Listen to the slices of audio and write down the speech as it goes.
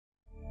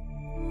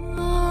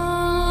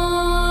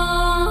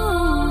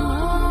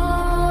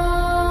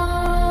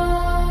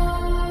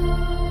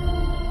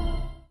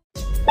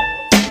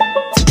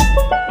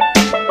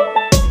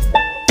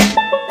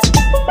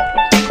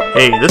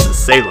Hey, this is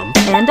Salem.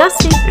 And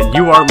Dusty. And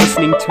you are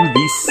listening to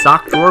the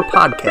Sock Drawer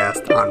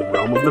Podcast on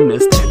Realm of the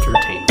Mist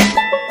Entertainment.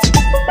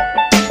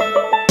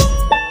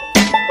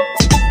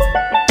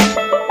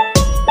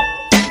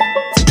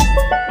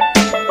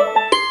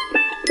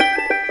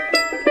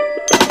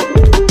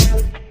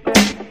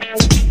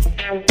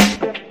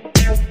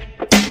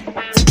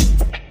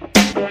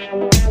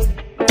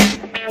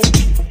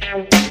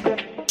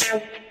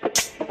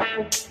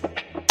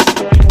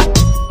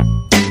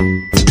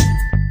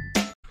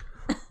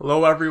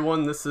 Hello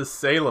everyone, this is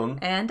Salem.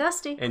 And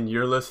Dusty. And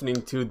you're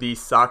listening to the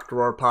Sock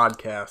Drawer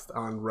Podcast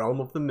on Realm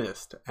of the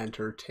Mist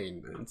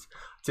Entertainment.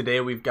 Today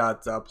we've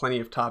got plenty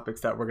of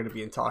topics that we're going to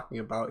be talking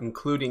about,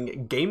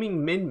 including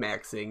gaming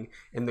min-maxing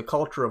and the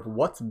culture of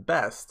what's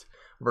best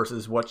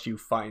versus what you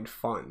find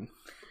fun.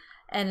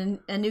 And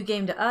a new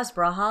game to us,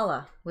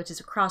 Brawlhalla, which is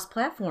a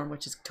cross-platform,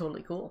 which is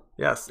totally cool.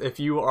 Yes, if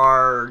you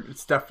are,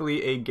 it's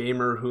definitely a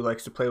gamer who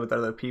likes to play with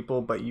other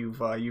people, but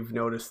you've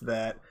noticed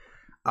that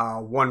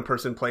one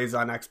person plays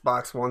on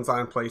Xbox, one's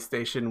on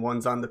PlayStation,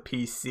 one's on the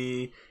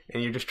PC,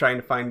 and you're just trying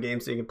to find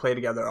games so you can play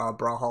together.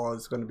 Brawlhalla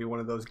is going to be one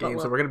of those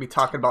games. So we're going to be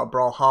talking about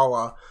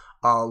Brawlhalla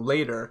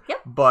later.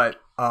 Yep.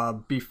 But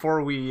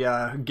before we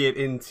get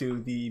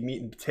into the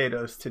meat and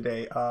potatoes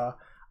today,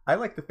 I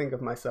like to think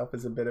of myself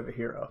as a bit of a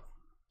hero.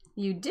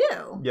 You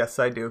do? Yes,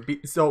 I do.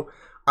 So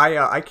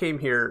I came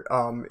here,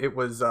 it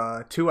was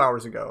 2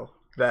 hours ago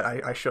that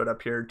I showed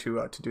up here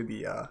to do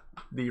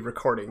the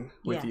recording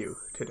with you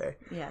today.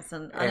 Yes,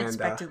 and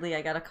unexpectedly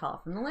I got a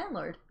call from the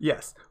landlord.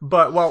 Yes,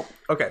 but well,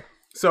 okay.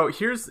 So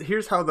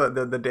here's how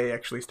the day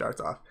actually starts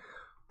off.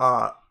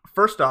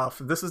 First off,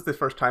 this is the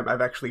first time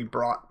I've actually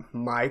brought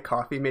my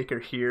coffee maker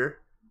here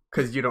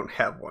because you don't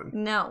have one.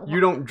 No, you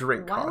don't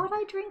drink coffee. Why would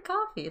I drink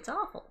coffee? It's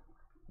awful.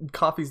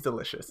 Coffee's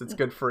delicious. It's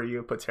good for you.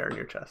 It puts hair in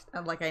your chest.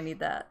 I'm like, I need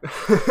that.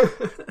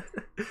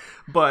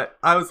 But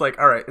I was like,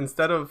 all right,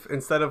 instead of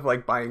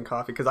like buying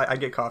coffee, because I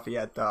get coffee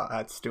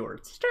at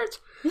Stewart's,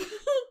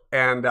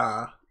 and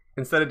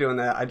instead of doing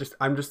that,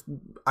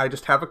 I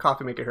just have a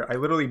coffee maker here. I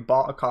literally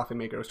bought a coffee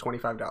maker. It was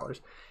 $25,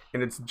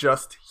 and it's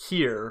just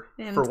here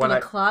and for it's when gonna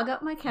clog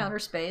up my counter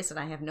space, and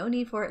I have no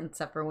need for it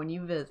except for when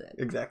you visit.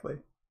 Exactly.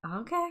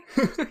 Okay.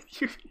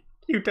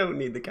 you don't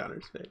need the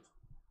counter space.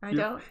 I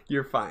don't?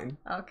 You're fine.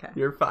 Okay.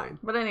 You're fine.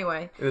 But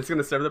anyway. And it's going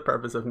to serve the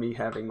purpose of me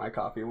having my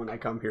coffee when I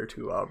come here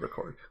to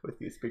record with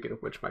you. Speaking of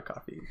which, my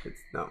coffee is...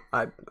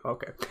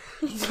 Okay.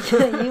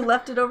 You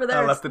left it over there?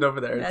 I left it over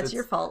there. That's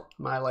your fault.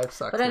 My life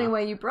sucks. But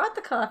anyway, you brought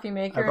the coffee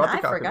maker, and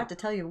I forgot to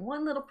tell you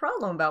one little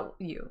problem about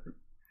you.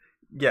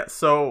 Yeah,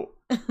 so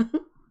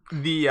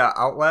the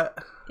outlet...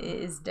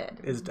 Is dead.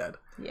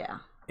 Yeah.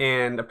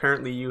 And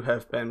apparently you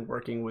have been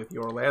working with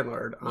your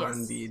landlord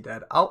on the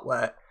dead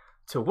outlet,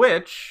 to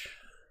which...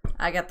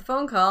 I got the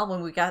phone call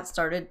when we got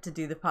started to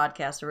do the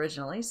podcast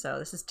originally, so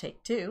this is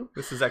take 2.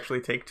 This is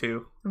actually take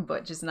 2.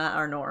 But just not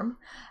our norm.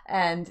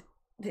 And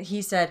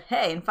he said,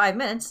 hey, in 5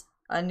 minutes,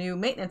 a new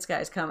maintenance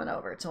guy's coming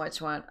over. So I just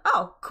went,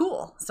 oh,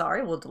 cool.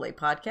 Sorry, we'll delay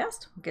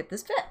podcast. We'll get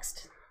this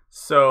fixed.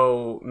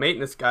 So,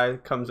 maintenance guy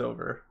comes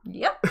over.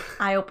 Yep.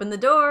 I open the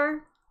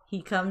door.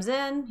 He comes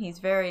in. He's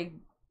very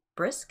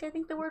brisk, I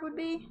think the word would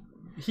be.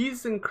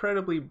 He's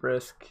incredibly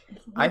brisk.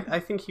 I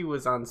think he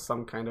was on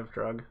some kind of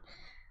drug.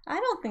 I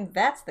don't think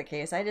that's the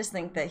case. I just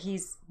think that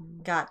he's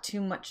got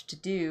too much to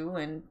do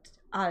and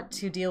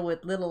to deal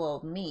with little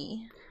old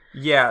me.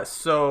 Yeah,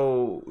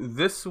 so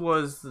this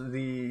was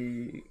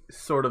the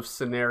sort of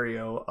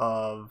scenario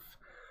of...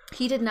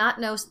 He did not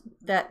know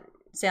that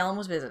Salem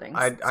was visiting,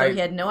 so he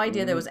had no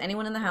idea there was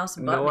anyone in the house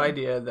but no me.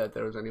 idea that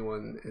there was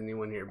anyone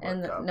here but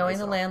and myself. knowing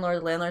the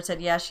landlord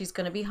said, yeah, she's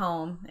going to be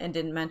home, and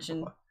didn't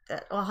mention...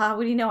 Well, how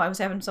would he know I was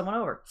having someone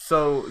over?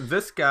 So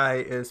this guy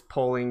is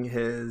pulling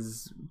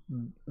his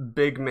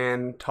big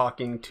man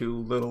talking to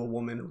little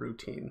woman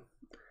routine.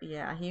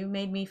 Yeah, he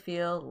made me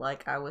feel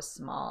like I was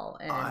small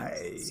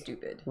and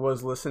stupid.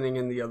 Was listening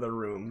in the other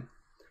room,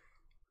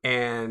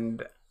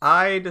 and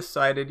I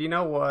decided, you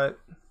know what?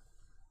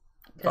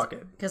 Fuck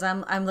it. Because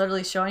I'm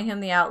literally showing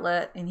him the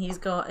outlet, and he's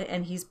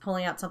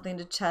pulling out something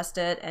to test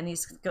it, and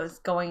he's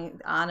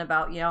going on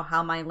about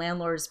how my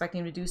landlord is expecting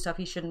him to do stuff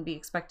he shouldn't be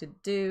expected to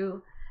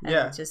do.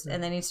 And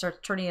and then he starts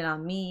turning it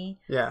on me.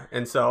 Yeah,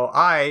 and so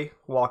I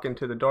walk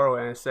into the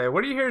doorway and I say,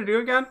 "What are you here to do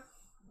again?"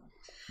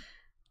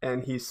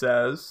 And he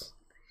says,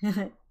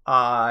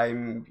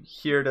 "I'm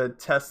here to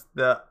test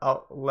the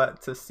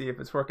outlet to see if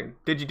it's working."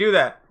 "Did you do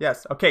that?"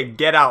 "Yes." "Okay,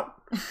 get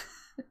out."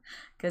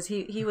 Because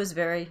he was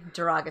very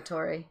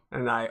derogatory.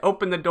 And I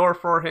opened the door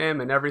for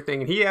him and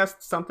everything, and he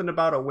asked something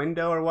about a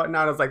window or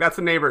whatnot. I was like, "That's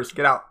the neighbors.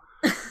 Get out."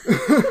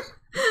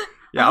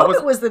 Yeah, I hope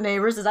it was the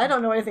neighbors, because I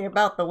don't know anything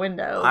about the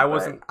window. I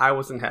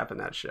wasn't having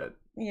that shit.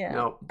 Yeah.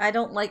 No. I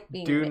don't like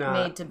being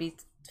made to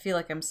feel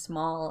like I'm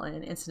small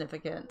and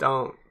insignificant.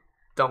 Don't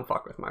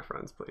fuck with my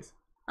friends, please.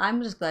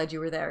 I'm just glad you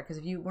were there, because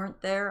if you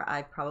weren't there,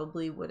 I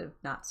probably would have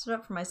not stood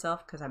up for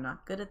myself, because I'm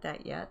not good at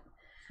that yet.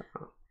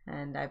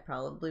 And I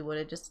probably would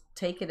have just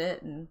taken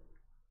it and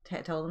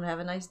told them to have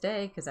a nice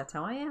day, because that's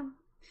how I am.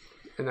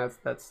 And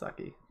that's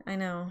sucky. I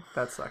know.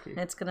 That's sucky.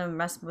 It's gonna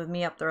mess with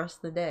me up the rest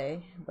of the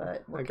day,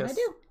 but what can I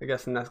do? I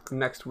guess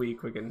next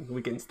week we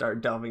can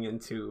start delving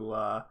into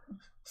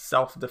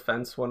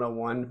self-defense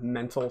 101,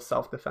 mental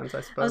self-defense,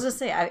 I suppose. I was gonna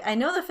say, I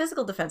know the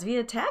physical defense. If he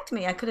attacked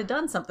me, I could have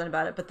done something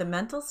about it, but the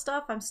mental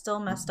stuff, I'm still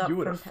messed up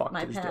from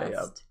my past. Day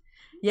up.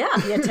 Yeah,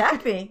 if he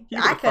attacked me,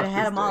 I could have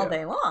had him all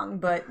day long,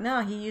 but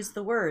no, he used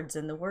the words,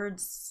 and the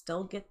words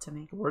still get to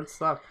me. Words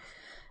suck.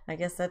 I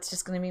guess that's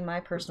just going to be my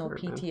personal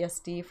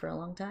PTSD for a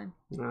long time.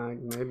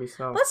 Maybe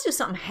so. Let's do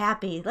something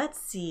happy.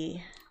 Let's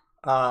see.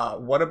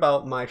 What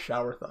about my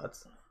shower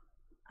thoughts?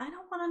 I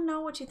don't want to know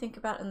what you think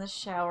about in the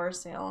shower,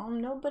 Salem.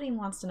 Nobody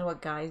wants to know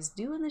what guys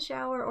do in the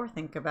shower or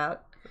think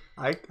about.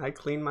 I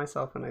clean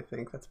myself and I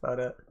think that's about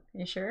it.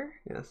 You sure?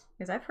 Yes.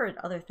 Because I've heard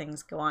other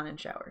things go on in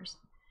showers.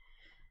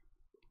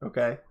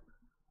 Okay.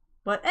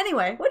 But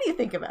anyway, what do you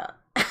think about?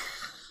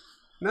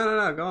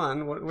 No. Go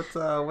on. What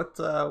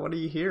are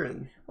you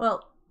hearing?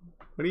 Well,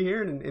 what are you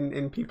hearing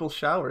in people's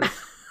showers?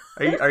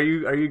 Are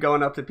you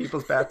going up to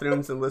people's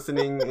bathrooms and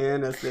listening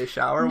in as they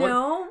shower?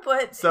 No,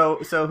 but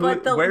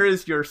where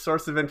is your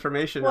source of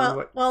information?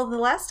 Well, the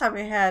last time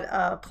we had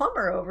a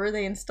plumber over,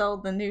 they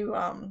installed the new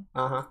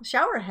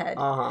shower head.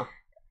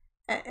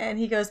 And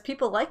he goes,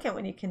 people like it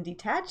when you can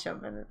detach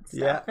them and stuff.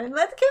 Yeah. And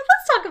let's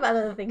talk about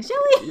other things,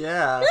 shall we?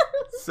 Yeah.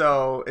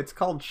 So it's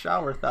called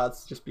shower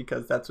thoughts just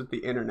because that's what the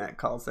internet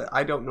calls it.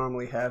 I don't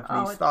normally have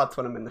these thoughts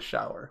when I'm in the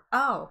shower.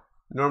 Oh.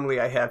 Normally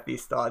I have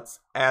these thoughts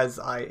as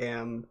I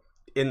am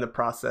in the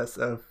process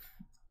of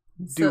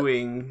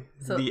doing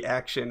the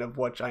action of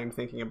what I'm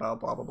thinking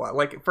about, blah, blah, blah.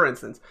 Like, for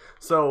instance,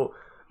 so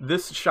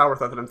this shower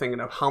thought that I'm thinking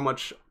of, how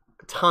much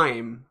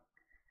time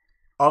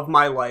of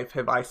my life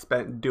have I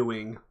spent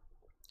doing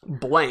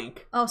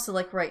blank. Oh, so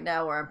like right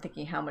now where I'm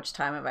thinking, how much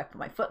time have I put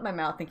my foot in my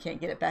mouth and can't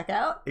get it back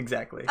out?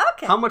 Exactly.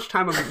 Okay. How much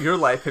time of your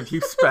life have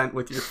you spent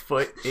with your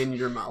foot in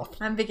your mouth?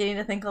 I'm beginning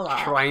to think a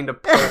lot. Trying to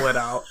pull it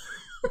out.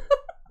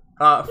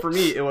 For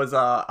me, it was,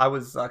 I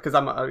was, because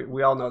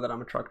we all know that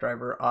I'm a truck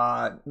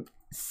driver,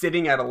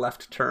 sitting at a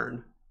left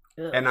turn.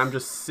 Ugh. And I'm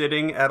just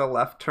sitting at a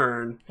left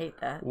turn. Hate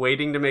that.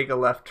 Waiting to make a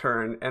left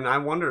turn. And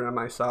I'm wondering to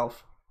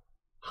myself,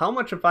 how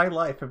much of my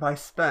life have I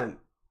spent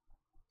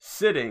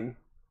sitting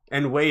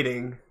and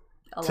waiting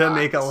to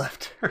make a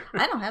left turn?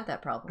 I don't have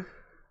that problem.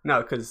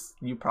 No, because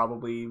you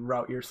probably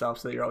route yourself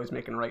so that you're always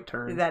making a right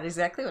turn. That's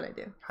exactly what I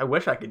do. I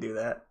wish I could do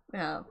that.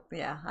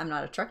 Yeah, I'm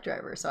not a truck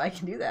driver, so I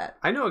can do that.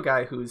 I know a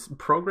guy who's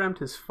programmed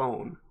his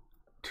phone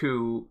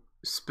to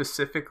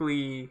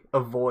specifically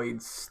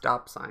avoid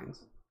stop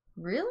signs.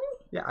 Really?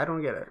 Yeah, I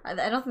don't get it.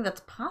 I don't think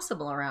that's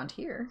possible around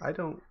here.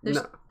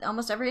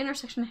 Almost every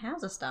intersection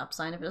has a stop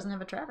sign if it doesn't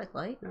have a traffic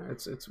light.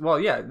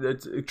 Yeah,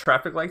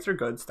 traffic lights are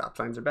good, stop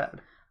signs are bad.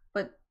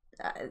 But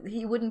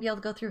he wouldn't be able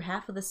to go through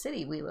half of the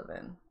city we live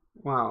in.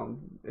 Well,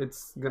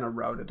 it's going to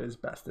route it as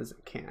best as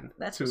it can.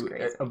 That's just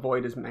crazy.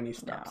 Avoid as many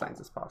stop signs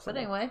as possible. But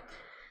anyway.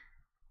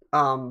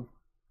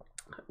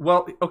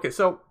 Well, okay,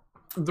 so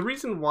the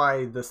reason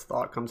why this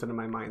thought comes into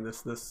my mind,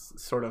 this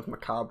sort of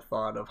macabre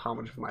thought of how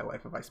much of my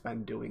life have I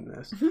spent doing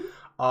this,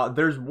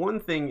 there's one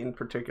thing in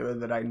particular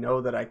that I know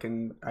that I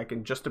can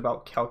just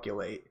about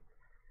calculate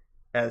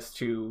as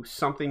to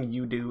something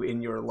you do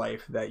in your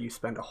life that you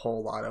spend a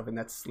whole lot of, and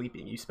that's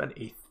sleeping. You spend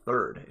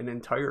an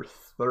entire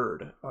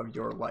third of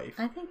your life.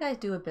 I think I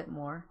do a bit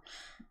more.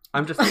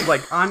 I'm just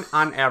like, on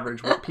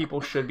average, what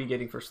people should be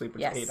getting for sleep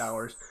is 8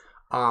 hours.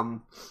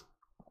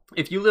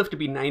 If you live to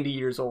be 90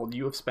 years old,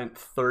 you have spent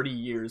 30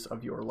 years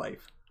of your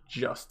life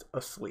just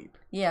asleep.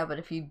 Yeah, but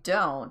if you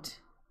don't,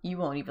 you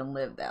won't even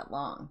live that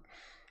long.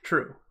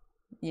 True.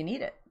 You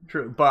need it.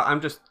 True, but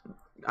I'm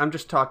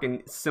just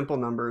talking simple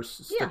numbers,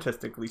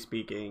 statistically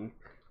speaking.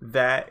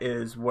 That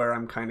is where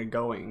I'm kind of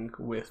going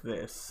with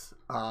this.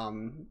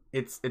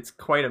 It's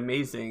quite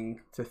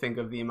amazing to think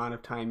of the amount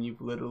of time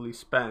you've literally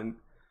spent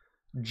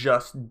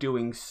just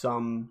doing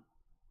some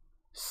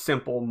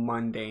simple,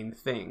 mundane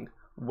thing.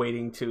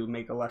 Waiting to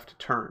make a left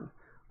turn.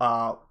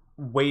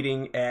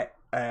 Waiting at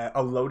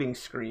a loading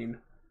screen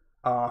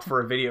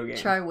for a video game.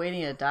 Try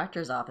waiting at a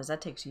doctor's office.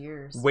 That takes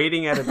years.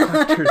 Waiting at a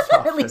doctor's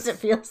office. At least it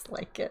feels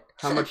like it.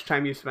 How much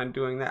time you spent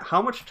doing that?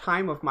 How much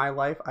time of my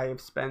life I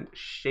have spent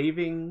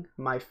shaving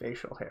my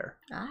facial hair?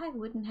 I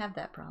wouldn't have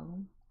that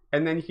problem.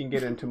 And then you can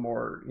get into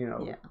more,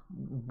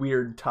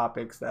 weird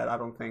topics that I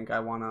don't think I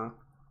want to.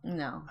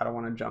 No. I don't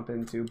want to jump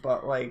into,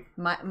 but like...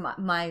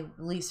 My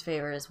least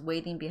favorite is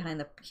waiting behind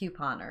the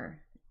couponer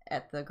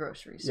at the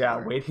grocery store.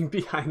 Yeah, waiting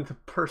behind the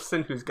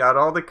person who's got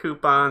all the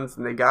coupons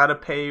and they got to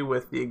pay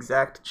with the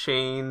exact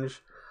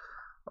change.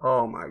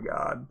 Oh my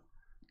God.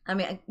 I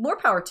mean, more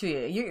power to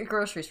you. You get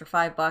groceries for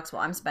 $5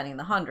 while I'm spending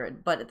the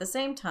 100. But at the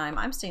same time,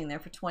 I'm staying there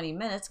for 20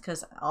 minutes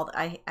because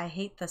I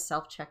hate the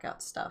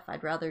self-checkout stuff.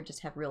 I'd rather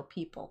just have real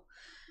people.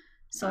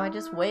 So I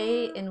just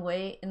wait and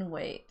wait and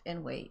wait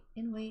and wait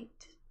and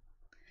wait.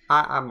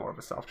 I'm more of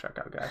a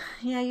self-checkout guy.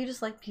 Yeah, you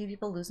just like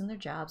people losing their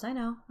jobs. I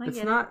know.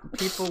 It's not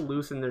people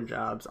losing their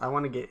jobs. I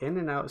want to get in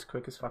and out as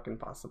quick as fucking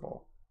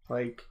possible.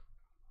 Like,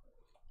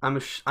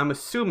 I'm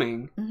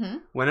assuming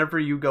whenever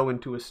you go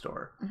into a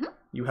store,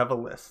 you have a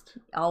list.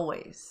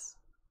 Always.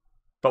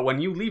 But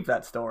when you leave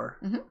that store,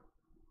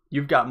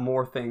 you've got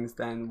more things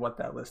than what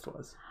that list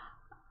was.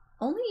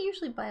 Only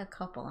usually by a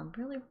couple. I'm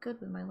really good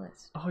with my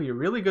list. Oh, you're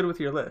really good with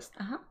your list.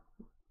 Uh-huh.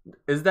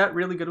 Is that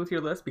really good with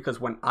your list? Because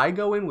when I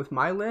go in with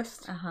my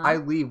list, I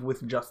leave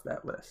with just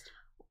that list.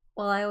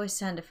 Well, I always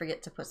tend to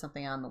forget to put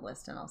something on the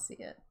list and I'll see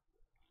it.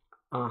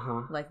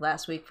 Like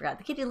last week, forgot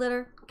the kitty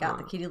litter. Got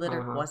the kitty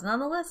litter. Wasn't on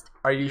the list.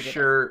 Are you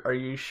sure? Are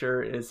you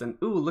sure it isn't?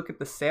 Ooh, look at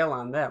the sale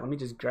on that. Let me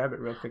just grab it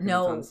real quick.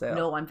 No, it's on sale.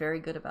 No, I'm very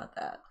good about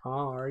that.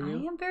 Oh, are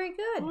you? I am very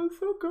good. Oh, I'm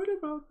so good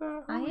about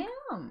that. I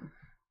am.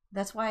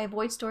 That's why I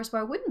avoid stores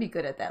where I wouldn't be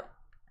good at that.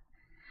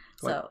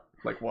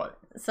 Like what?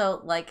 So,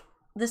 like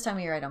this time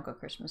of year, I don't go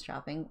Christmas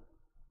shopping.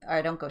 Or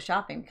I don't go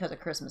shopping because of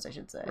Christmas, I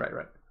should say.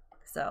 Right.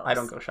 So I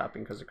don't go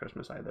shopping because of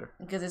Christmas either.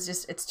 Because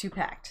it's too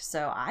packed.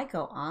 So I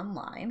go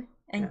online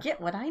and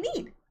get what I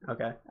need.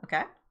 Okay.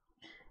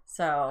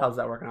 So how's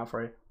that working out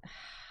for you?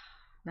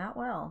 Not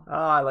well. Oh,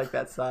 I like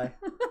that sigh.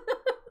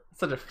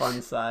 Such a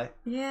fun sigh.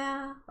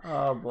 Yeah.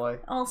 Oh boy.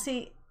 Oh,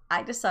 see,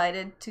 I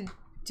decided to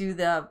do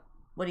the,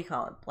 what do you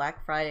call it?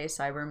 Black Friday,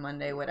 Cyber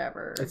Monday,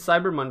 whatever. It's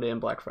Cyber Monday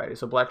and Black Friday.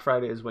 So Black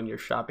Friday is when you're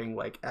shopping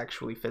like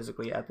actually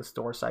physically at the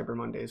store. Cyber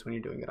Monday is when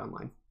you're doing it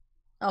online.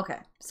 Okay.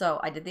 So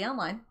I did the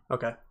online.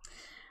 Okay.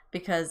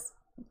 Because,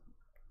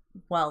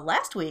 well,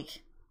 last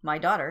week my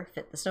daughter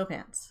fit the snow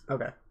pants.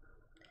 Okay.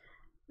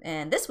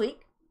 And this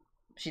week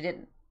she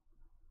didn't.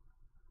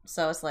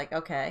 So it's like,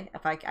 okay,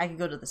 if I could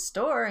go to the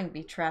store and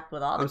be trapped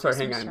with all the Christmas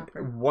Christmas hang on.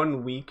 shopper.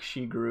 1 week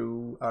she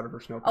grew out of her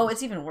snow pants. Oh,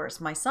 it's even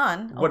worse. My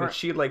son. What did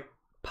she like?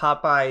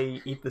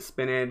 Popeye eat the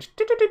spinach.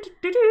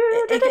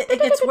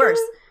 It gets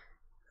worse.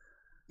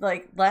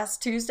 Like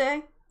last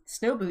Tuesday,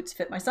 snow boots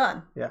fit my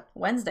son. Yeah.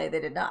 Wednesday they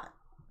did not.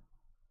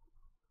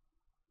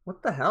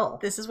 What the hell?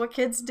 This is what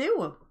kids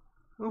do.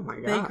 Oh my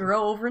god. They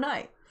grow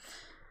overnight.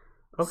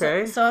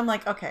 Okay. So I'm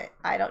like, okay,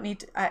 I don't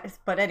need to.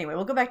 But anyway,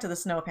 we'll go back to the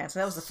snow pants.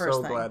 That was the first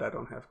thing. So glad I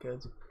don't have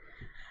kids.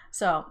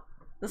 So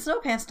the snow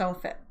pants don't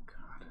fit.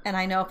 And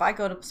I know if I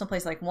go to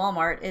someplace like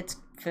Walmart, it's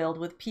filled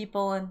with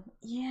people, and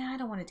yeah, I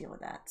don't want to deal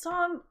with that.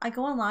 So I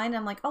go online, and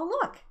I'm like, oh,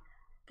 look,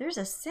 there's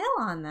a sale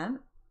on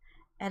them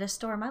at a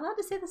store. Am I allowed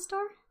to say the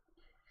store?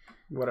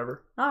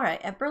 Whatever. All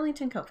right, at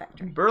Burlington Coat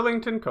Factory.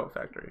 Burlington Coat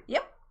Factory.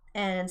 Yep.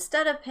 And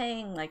instead of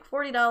paying like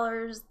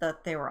 $40,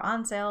 that they were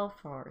on sale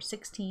for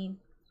 $16.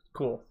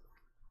 Cool.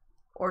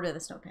 Order the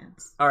snow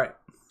pants. All right.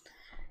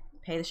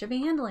 Pay the shipping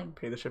and handling.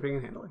 Pay the shipping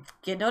and handling.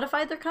 Get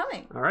notified they're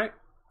coming. All right.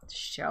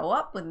 Show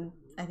up when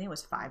I think it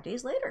was 5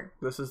 days later.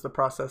 This is the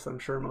process I'm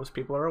sure most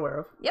people are aware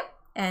of. Yep.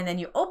 And then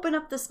you open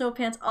up the snow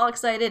pants all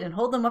excited and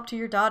hold them up to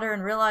your daughter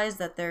and realize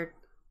that they're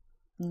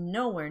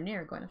nowhere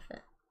near going to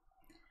fit.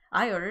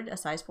 I ordered a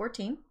size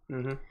 14.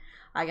 Mm-hmm.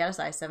 I got a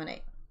size 7/8.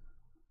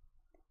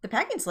 The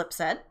packing slip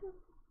said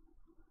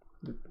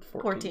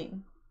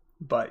 14.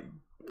 But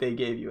they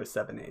gave you a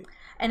 7/8.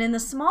 And in the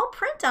small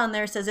print on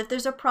there, it says if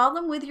there's a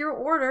problem with your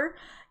order,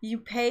 you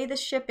pay the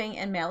shipping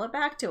and mail it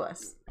back to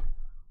us.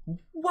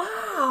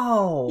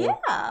 Wow.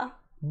 Yeah.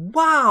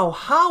 Wow.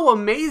 How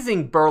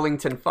amazing,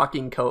 Burlington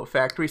fucking Coat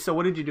Factory. So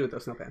what did you do with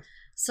those snow pants?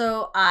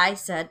 So I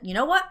said, you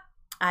know what?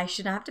 I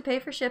shouldn't have to pay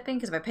for shipping,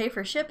 because if I pay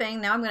for shipping,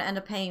 now I'm going to end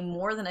up paying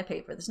more than I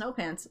paid for the snow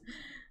pants.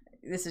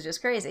 This is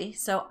just crazy.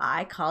 So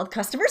I called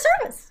customer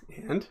service.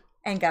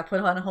 And got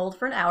put on hold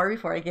for an hour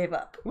before I gave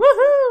up.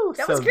 Woohoo!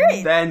 That was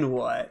great. Then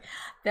what?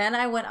 Then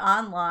I went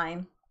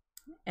online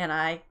and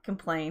I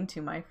complained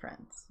to my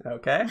friends.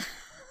 Okay.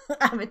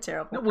 I'm a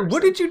terrible person.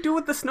 What did you do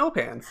with the snow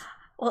pants?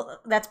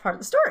 Well, that's part of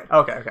the story.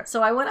 Okay.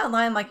 So I went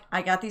online, like,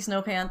 I got these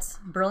snow pants.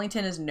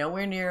 Burlington is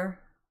nowhere near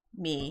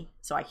me,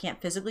 so I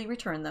can't physically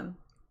return them.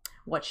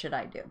 What should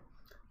I do?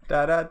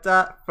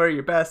 For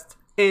your best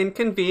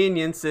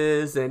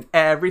inconveniences and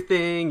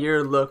everything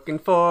you're looking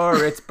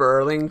for. It's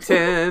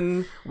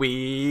Burlington.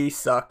 We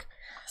suck.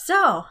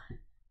 So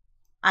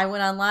I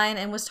went online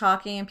and was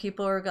talking, and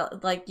people were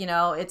like, you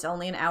know, it's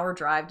only an hour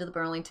drive to the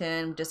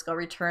Burlington. Just go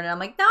return it. I'm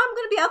like, no, I'm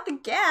going to be out the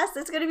gas.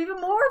 It's going to be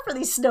even more for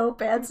these snow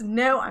pants.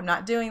 No, I'm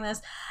not doing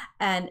this.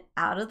 And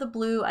out of the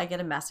blue, I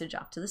get a message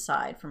off to the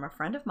side from a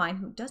friend of mine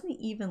who doesn't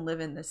even live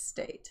in this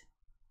state,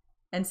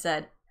 and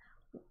said,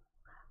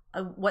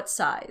 what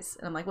size?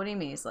 And I'm like, what do you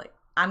mean? He's like,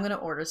 I'm going to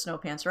order snow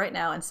pants right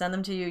now and send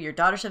them to you. Your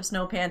daughter should have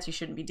snow pants. You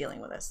shouldn't be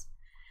dealing with this.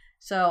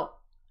 So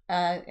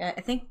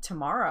I think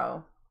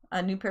tomorrow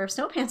a new pair of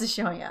snow pants is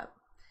showing up.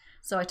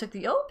 So I took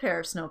the old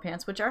pair of snow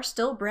pants, which are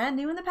still brand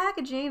new in the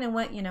packaging, and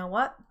went, you know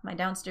what? My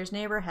downstairs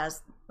neighbor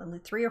has only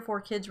 3 or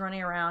 4 kids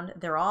running around.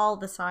 They're all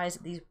the size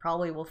that these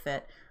probably will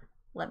fit.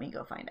 Let me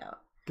go find out.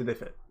 Did they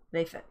fit?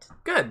 They fit.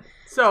 Good.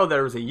 So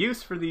there was a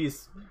use for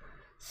these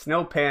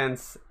snow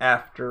pants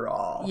after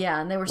all.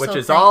 Yeah, and they were which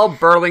is all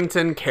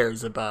Burlington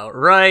cares about,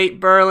 right,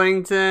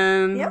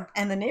 Burlington? Yep,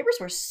 and the neighbors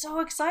were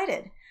so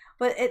excited.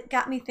 But it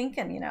got me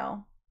thinking, you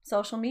know,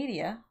 social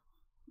media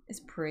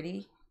is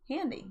pretty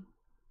handy.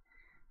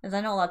 Because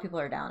I know a lot of people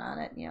are down on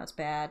it. You know, it's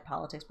bad,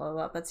 politics, blah, blah,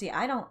 blah. But see,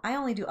 I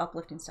only do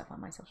uplifting stuff on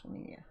my social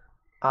media.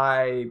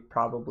 I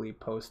probably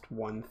post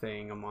one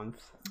thing a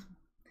month.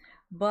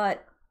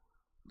 But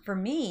for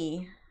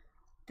me,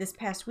 this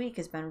past week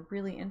has been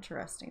really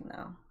interesting,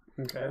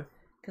 though. Okay.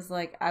 Because,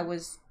 like, I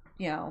was,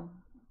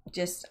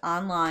 just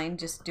online,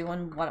 just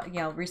doing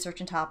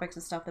researching topics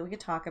and stuff that we could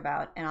talk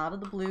about. And out of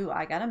the blue,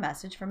 I got a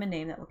message from a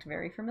name that looked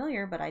very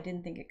familiar, but I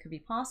didn't think it could be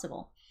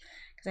possible.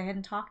 Because I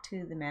hadn't talked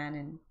to the man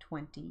in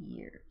 20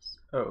 years.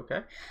 Oh,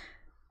 okay.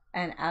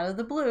 And out of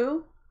the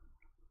blue,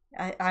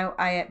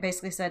 I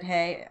basically said,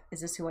 hey, is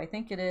this who I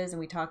think it is? And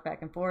we talked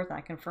back and forth. And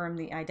I confirmed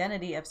the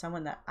identity of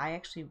someone that I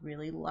actually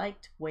really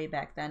liked way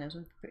back then. It was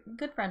a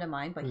good friend of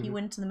mine, but he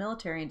went into the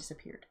military and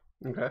disappeared.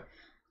 Okay.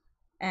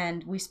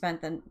 And we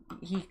spent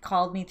he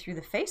called me through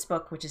the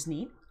Facebook, which is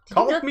neat.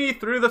 Called me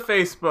through the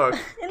Facebook.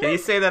 Can you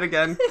say that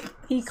again?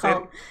 He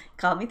called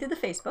me through the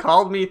Facebook.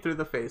 Called me through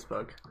the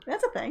Facebook.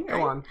 That's a thing, right?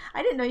 Go on.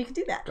 I didn't know you could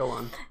do that. Go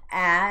on.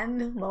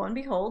 And lo and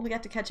behold, we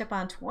got to catch up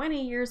on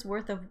 20 years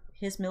worth of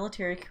his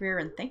military career,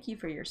 and thank you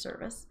for your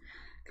service.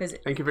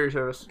 Thank you for your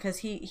service. Because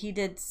he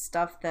did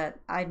stuff that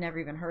I'd never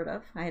even heard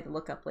of. I had to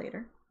look up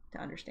later to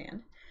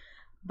understand.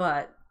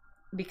 But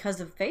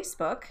because of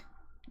Facebook,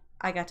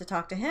 I got to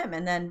talk to him.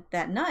 And then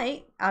that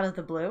night, out of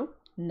the blue,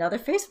 another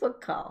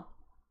Facebook call.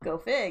 Go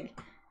fig.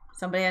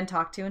 Somebody I hadn't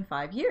talked to in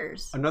 5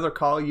 years. Another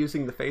call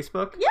using the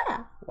Facebook?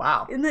 Yeah.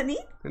 Wow. Isn't that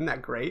neat? Isn't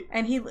that great?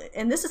 And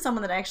this is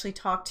someone that I actually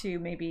talk to,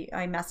 maybe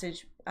I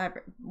message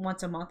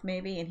once a month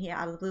maybe, and he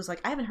out of the blue is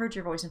like, I haven't heard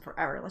your voice in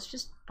forever. Let's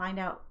just find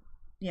out,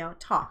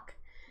 talk.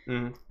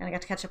 Mm-hmm. And I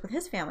got to catch up with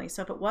his family.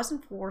 So if it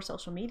wasn't for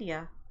social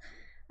media,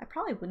 I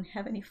probably wouldn't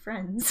have any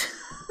friends.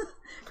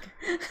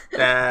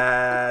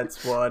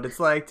 That's what it's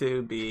like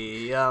to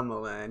be a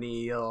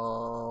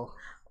millennial.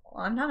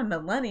 Well, I'm not a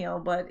millennial,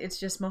 but it's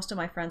just most of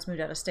my friends moved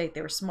out of state.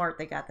 They were smart.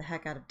 They got the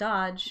heck out of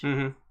Dodge.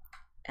 Mm-hmm.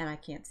 And I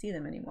can't see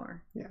them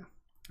anymore. Yeah.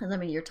 And I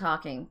mean, you're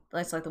talking,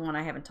 that's like the one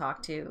I haven't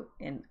talked to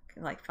in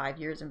like 5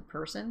 years in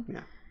person.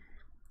 Yeah.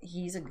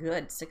 He's a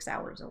good 6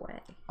 hours away.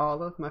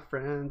 All of my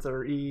friends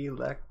are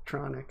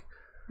electronic.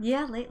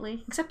 Yeah,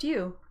 lately. Except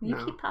you. You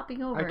keep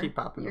popping over. I keep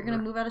popping You're going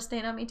to move out of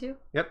state on me too?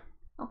 Yep.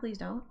 Oh, please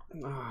don't.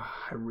 Oh,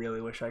 I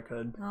really wish I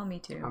could. Oh, me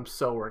too. I'm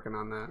so working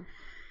on that.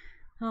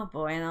 Oh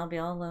boy, and I'll be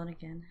all alone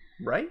again.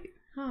 Right?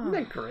 Isn't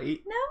that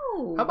great?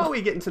 No. How about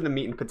we get into the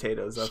meat and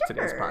potatoes of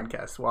today's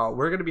podcast? Well,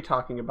 we're going to be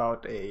talking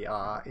about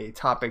a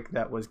topic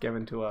that was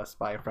given to us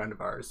by a friend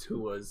of ours who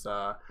was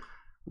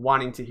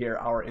wanting to hear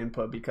our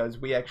input because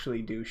we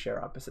actually do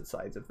share opposite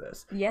sides of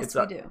this. Yes,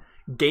 we do.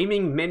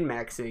 Gaming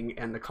min-maxing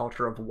and the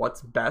culture of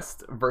what's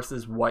best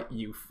versus what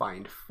you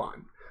find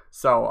fun.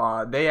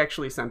 So they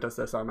actually sent us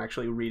this. I'm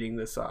actually reading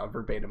this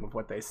verbatim of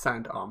what they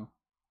sent.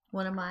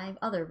 One of my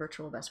other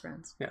virtual best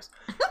friends. Yes.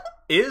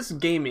 Is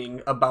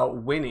gaming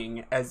about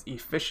winning as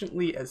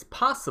efficiently as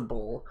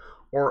possible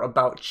or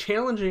about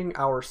challenging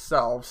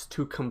ourselves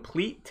to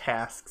complete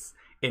tasks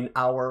in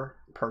our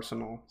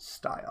personal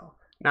style?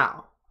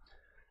 Now,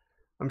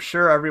 I'm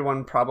sure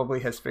everyone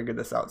probably has figured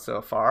this out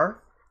so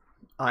far.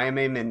 I am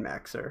a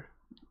min-maxer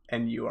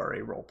and you are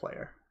a role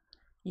player.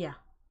 Yeah.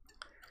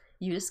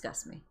 You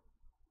disgust me.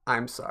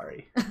 I'm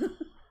sorry.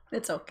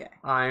 It's okay.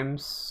 I'm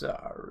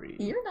sorry.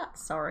 You're not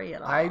sorry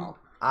at all.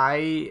 I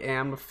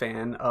am a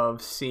fan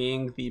of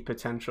seeing the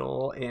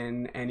potential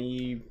in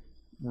any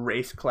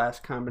race class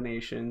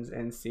combinations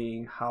and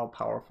seeing how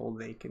powerful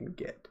they can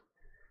get.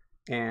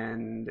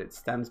 And it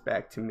stems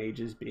back to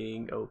mages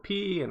being OP,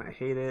 and I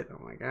hate it.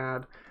 Oh my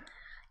god.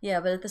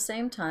 Yeah, but at the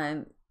same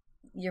time,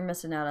 you're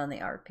missing out on the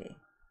RP.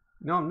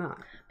 No, I'm not.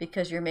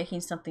 Because you're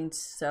making something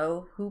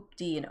so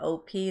hoopty and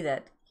OP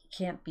that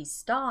can't be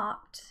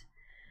stopped,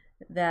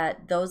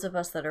 that those of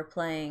us that are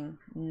playing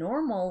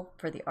normal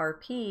for the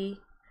RP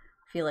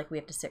feel like we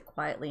have to sit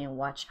quietly and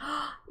watch.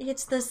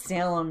 It's the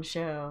Salem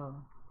show.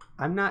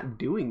 I'm not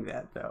doing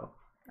that, though.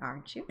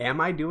 Aren't you?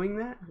 Am I doing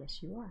that? Yes,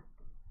 you are.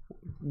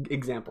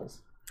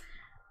 Examples.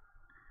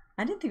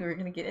 I didn't think we were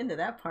going to get into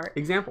that part.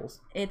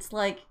 Examples. It's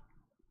like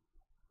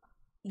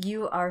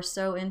you are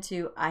so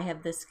into, I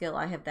have this skill,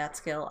 I have that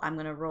skill, I'm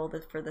going to roll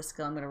for this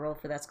skill, I'm going to roll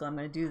for that skill, I'm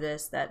going to do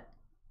this, that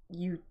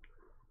you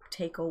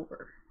take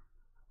over.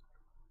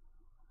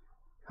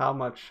 How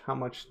much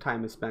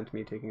time is spent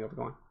me taking over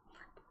going?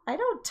 I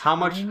don't How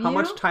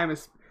much time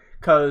is,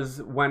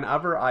 because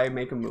whenever I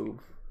make a move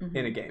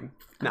in a game.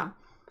 Now,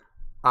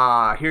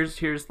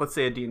 here's let's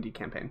say a D&D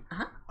campaign.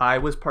 I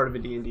was part of a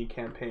D&D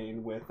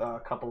campaign with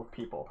a couple of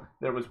people.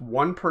 There was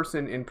one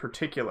person in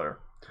particular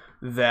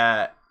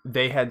that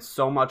they had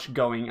so much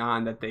going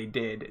on that they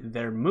did.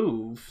 Their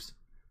moves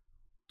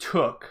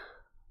took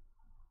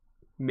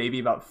maybe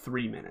about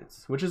 3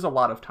 minutes, which is a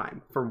lot of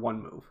time for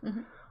one move.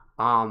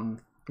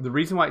 The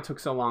reason why it took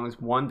so long is,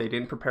 one, they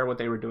didn't prepare what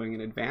they were doing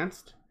in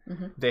advance.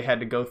 They had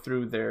to go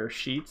through their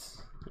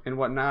sheets and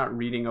whatnot,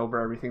 reading over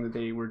everything that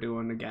they were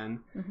doing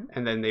again,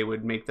 and then they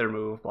would make their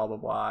move, blah blah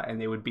blah,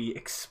 and they would be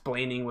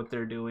explaining what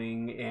they're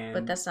doing and.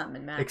 But that's not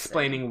min-max.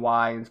 Explaining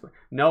why. And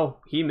no,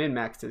 he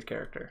min-maxed his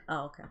character.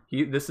 Oh,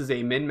 okay. This is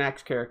a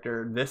min-max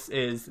character. This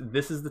is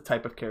the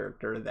type of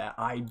character that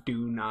I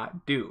do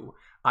not do.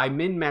 I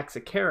min-max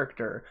a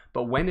character,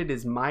 but when it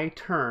is my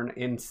turn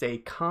in, say,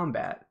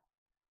 combat,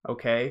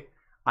 okay,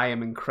 I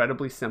am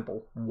incredibly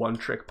simple,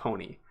 one-trick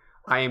pony.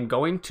 I am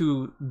going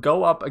to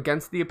go up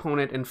against the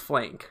opponent and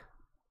flank,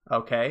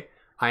 okay?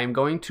 I am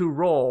going to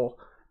roll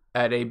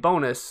at a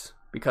bonus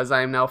because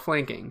I am now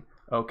flanking,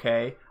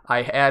 okay?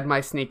 I add my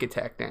sneak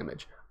attack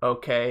damage,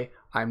 okay?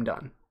 I'm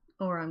done.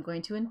 Or I'm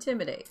going to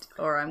intimidate,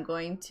 or I'm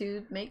going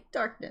to make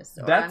darkness,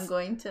 or I'm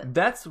going to...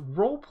 That's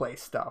roleplay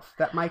stuff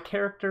that my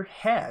character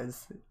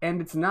has,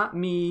 and it's not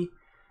me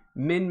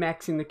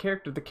min-maxing the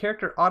character. The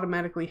character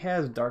automatically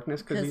has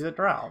darkness because he's a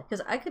drow.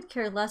 Because I could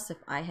care less if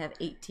I have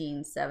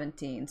 18,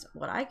 17s.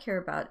 What I care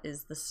about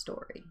is the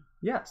story.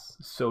 Yes,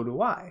 so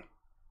do I.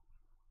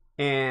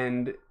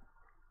 And...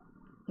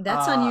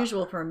 That's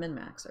unusual for a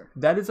min-maxer.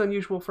 That is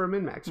unusual for a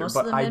min-maxer. Most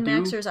of the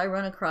min-maxers I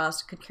run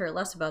across could care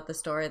less about the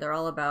story. They're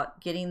all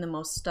about getting the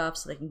most stuff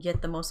so they can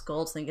get the most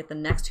gold, so they can get the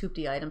next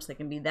hoopty item, so they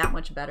can be that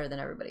much better than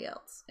everybody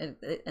else.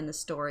 And the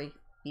story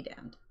be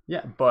damned.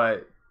 Yeah,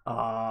 but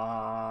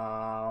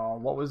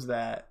what was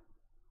that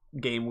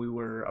game we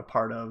were a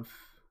part of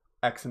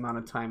X amount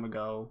of time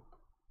ago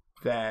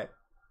that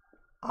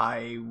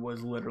I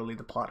was literally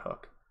the plot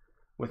hook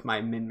with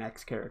my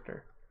min-max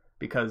character?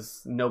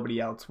 Because nobody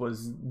else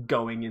was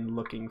going and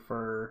looking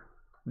for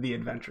the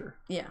adventure.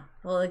 Yeah.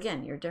 Well,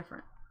 again, you're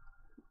different.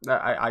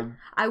 I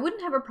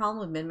wouldn't have a problem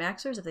with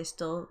min-maxers if they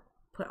still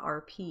put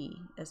RP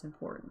as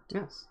important.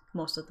 Yes.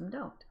 Most of them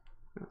don't.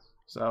 Yes.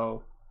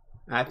 So,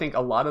 I think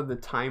a lot of the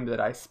time that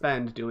I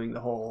spend doing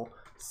the whole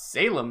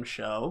Salem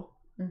show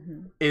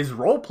is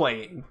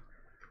role-playing.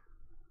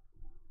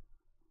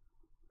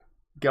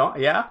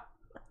 Yeah?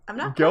 I'm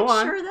not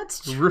sure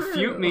that's true.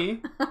 Refute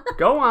me.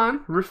 Go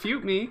on.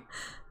 Refute me.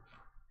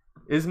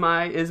 Is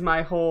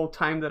my whole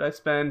time that I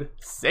spend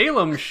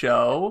Salem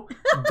show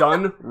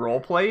done role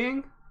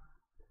playing?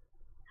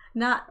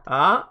 Not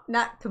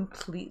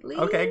completely.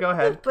 Okay, go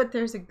ahead. But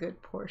there's a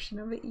good portion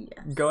of it,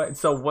 yes. Go ahead.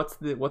 So what's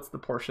the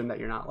portion that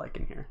you're not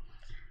liking here?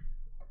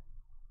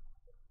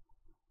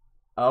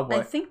 Oh boy.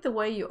 I think the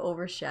way you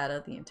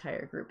overshadow the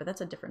entire group, but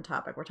that's a different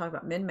topic. We're talking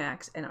about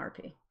min-max and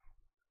RP.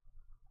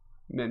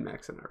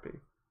 Min-max and RP.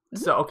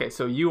 So okay,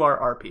 so you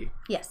are RP.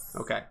 Yes.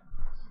 Okay.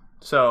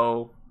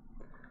 So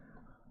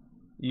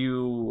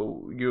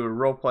you're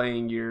role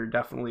playing, you're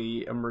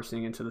definitely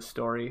immersing into the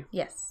story.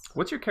 Yes.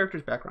 What's your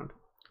character's background?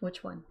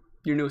 Which one?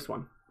 Your newest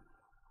one.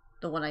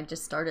 The one I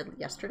just started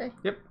yesterday?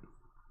 Yep.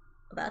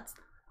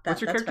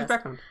 What's your character's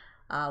background?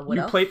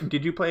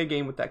 Did you play a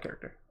game with that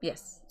character?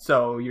 Yes.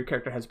 So your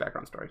character has a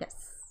background story?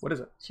 Yes. What is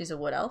it? She's a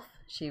wood elf.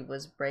 She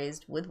was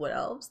raised with wood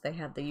elves. They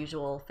have the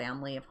usual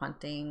family of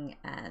hunting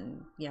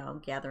and,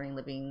 gathering,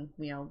 living,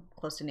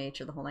 close to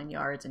nature, the whole 9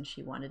 yards, and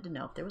she wanted to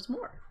know if there was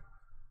more.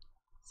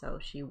 So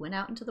she went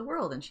out into the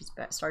world, and she's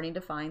starting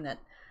to find that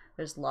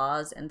there's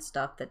laws and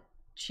stuff that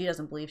she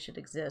doesn't believe should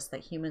exist,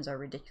 that humans are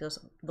ridiculous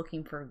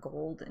looking for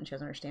gold, and she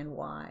doesn't understand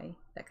why,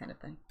 that kind of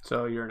thing.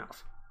 So you're an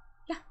elf.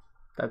 Yeah.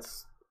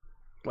 That's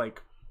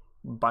like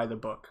by the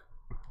book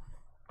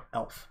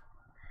elf.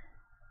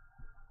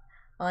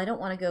 Well, I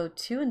don't want to go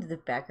too into the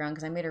background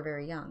because I made her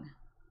very young.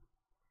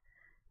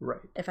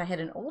 Right. If I had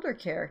an older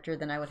character,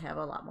 then I would have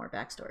a lot more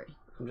backstory.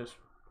 I'm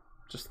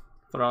just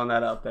throwing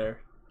that out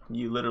there.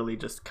 You literally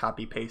just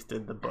copy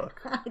pasted the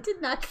book. I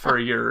did not for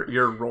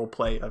your role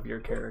play of your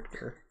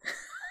character.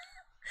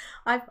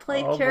 I've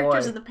played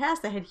characters in the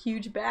past that had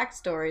huge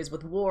backstories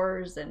with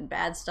wars and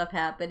bad stuff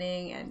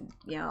happening and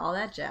all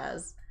that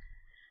jazz.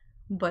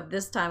 But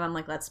this time I'm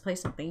like, let's play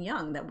something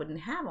young that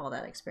wouldn't have all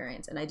that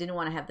experience. And I didn't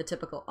want to have the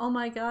typical, oh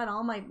my god,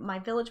 all my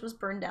village was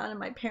burned down and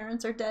my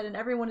parents are dead and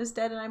everyone is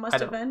dead and I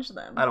must avenge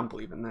them. I don't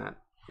believe in that.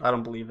 I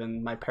don't believe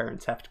in my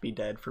parents have to be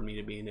dead for me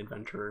to be an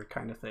adventurer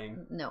kind of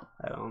thing. No.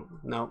 I don't.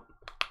 No.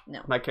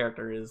 My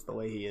character is the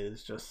way he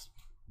is just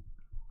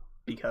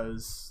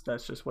because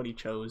that's just what he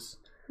chose.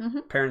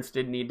 Parents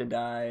didn't need to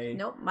die.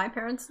 Nope. My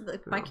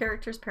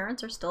character's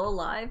parents are still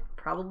alive,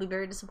 probably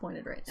very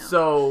disappointed right now.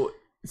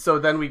 So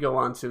then we go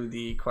on to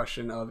the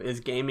question of, is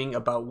gaming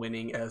about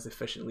winning as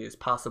efficiently as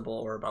possible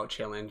or about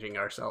challenging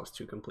ourselves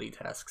to complete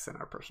tasks in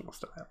our personal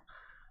style?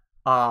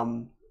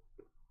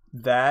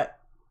 That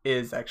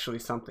is actually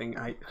something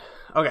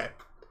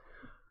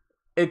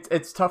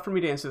it's tough for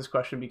me to answer this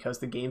question because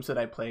the games that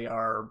I play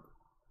are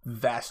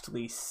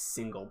vastly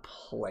single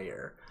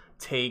player.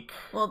 He's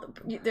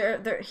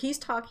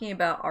talking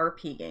about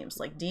RP games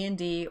like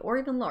D&D or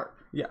even LARP.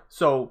 Yeah.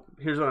 So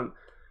here's what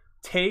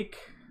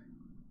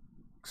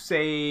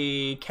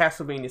say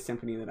Castlevania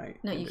Symphony of the Night.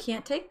 No, you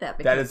can't take that.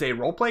 That is a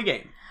role-play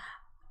game.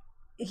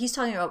 He's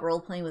talking about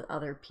role-playing with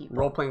other people.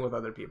 Role-playing with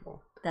other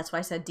people. That's why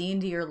I said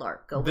D&D or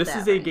LARP. This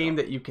is a game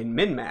that you can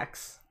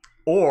min-max,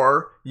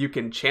 or you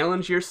can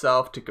challenge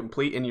yourself to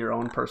complete in your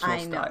own personal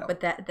style. I know,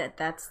 but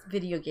that's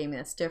video gaming.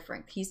 That's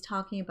different. He's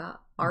talking about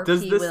RP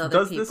with other people.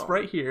 Does this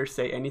right here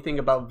say anything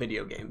about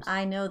video games?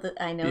 I know.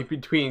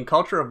 Between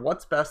culture of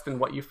what's best and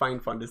what you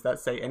find fun, does that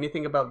say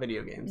anything about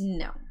video games?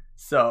 No.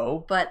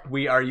 So, but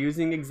we are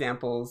using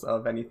examples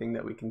of anything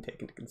that we can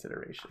take into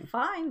consideration.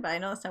 Fine, but I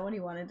know that's not what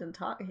he wanted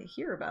to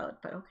hear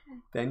about, but okay.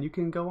 Then you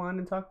can go on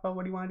and talk about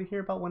what he wanted to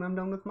hear about when I'm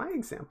done with my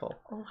example.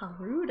 Oh, how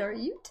rude are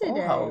you today?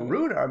 Oh, how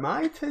rude am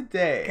I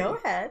today? Go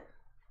ahead.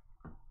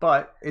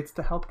 But it's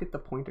to help get the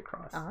point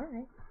across. All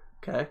right.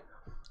 Okay.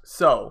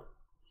 So,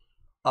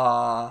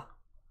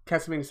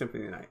 Castlevania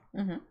Symphony of the Night.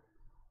 Mm-hmm.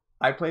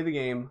 I play the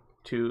game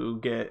to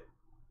get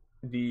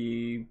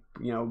the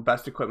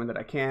best equipment that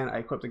I can. I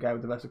equip the guy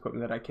with the best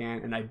equipment that I can,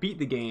 and I beat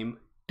the game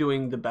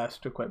doing the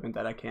best equipment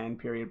that I can,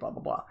 period, blah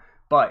blah blah.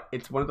 But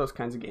it's one of those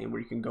kinds of game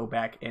where you can go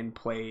back and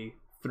play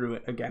through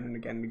it again and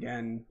again and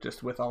again,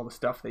 just with all the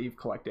stuff that you've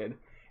collected.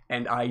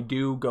 And I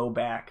do go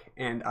back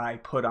and I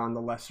put on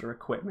the lesser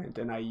equipment,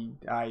 and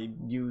I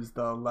use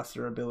the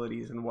lesser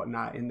abilities and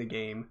whatnot in the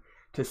game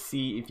to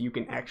see if you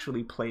can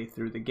actually play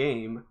through the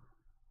game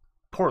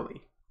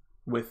poorly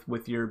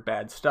with your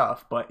bad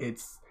stuff. But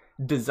it's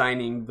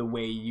designing the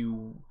way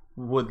you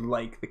would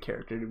like the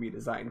character to be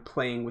designed,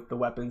 playing with the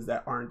weapons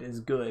that aren't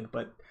as good,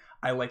 but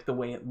I like the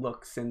way it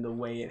looks and the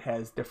way it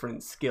has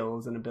different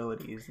skills and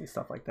abilities and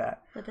stuff like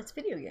that. But that's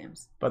video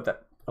games.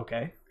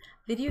 Okay.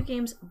 Video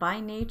games by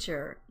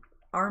nature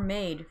are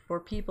made for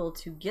people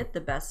to get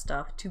the best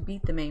stuff to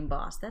beat the main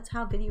boss. That's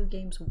how video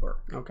games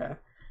work. Okay.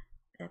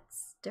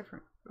 That's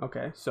different.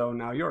 Okay, so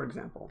now your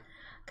example.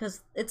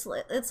 Because it's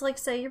like,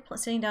 say you're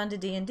sitting down to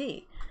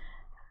D&D.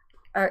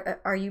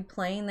 Are you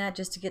playing that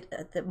just to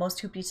get the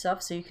most hoopty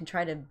stuff so you can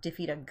try to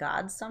defeat a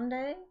god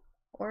someday?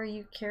 Or are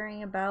you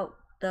caring about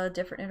the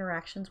different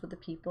interactions with the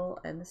people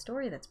and the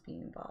story that's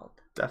being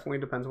involved? Definitely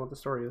depends on what the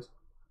story is.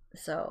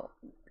 So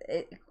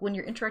when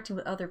you're interacting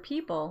with other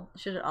people,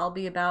 should it all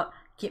be about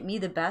get me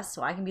the best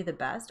so I can be the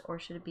best? Or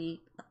should it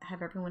be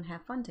have everyone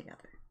have fun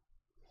together?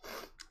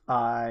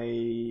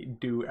 I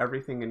do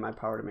everything in my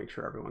power to make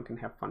sure everyone can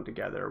have fun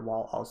together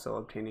while also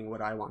obtaining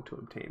what I want to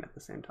obtain at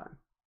the same time.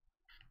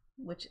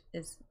 Which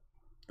is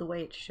the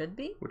way it should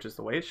be. Which is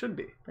the way it should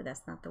be. But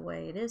that's not the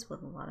way it is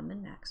with a lot of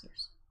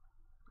min-maxers.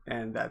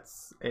 And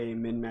that's a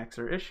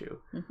min-maxer issue.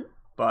 Mm-hmm.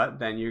 But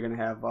then you're going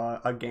to have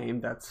a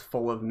game that's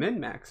full of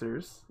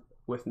min-maxers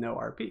with no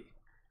RP.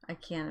 I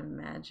can't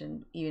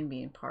imagine even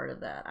being part of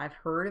that. I've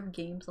heard of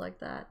games like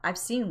that. I've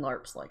seen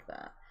LARPs like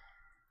that.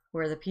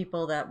 Where the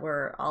people that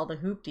were all the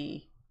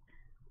hoopty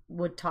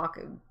would talk,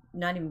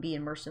 not even be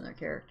immersed in their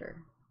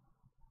character.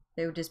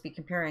 They would just be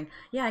comparing,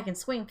 yeah, I can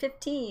swing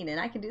 15 and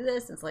I can do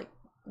this. It's like,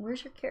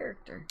 where's your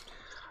character?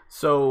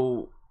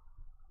 So,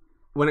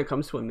 when it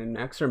comes to a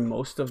min-maxer,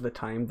 most of the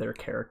time their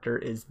character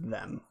is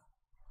them.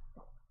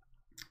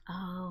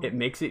 Oh. It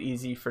makes it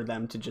easy for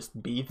them to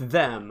just be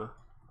them,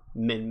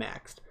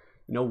 min-maxed.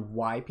 You know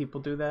why people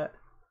do that?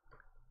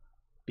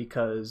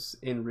 Because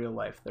in real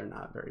life, they're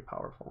not very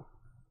powerful.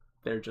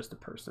 They're just a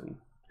person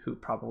who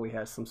probably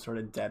has some sort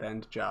of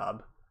dead-end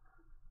job.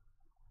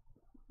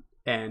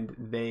 And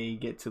they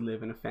get to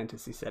live in a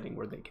fantasy setting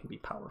where they can be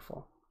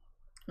powerful.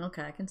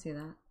 Okay, I can see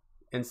that.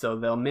 And so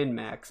they'll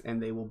min-max and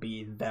they will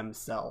be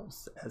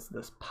themselves as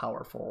this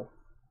powerful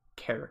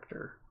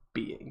character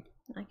being.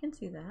 I can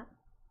see that.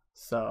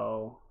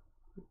 So,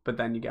 but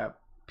then you got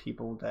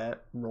people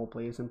that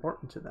roleplay is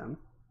important to them.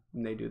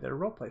 And they do their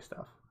roleplay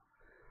stuff.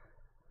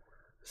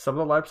 Some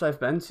of the LARPs I've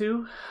been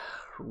to,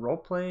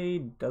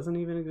 roleplay doesn't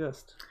even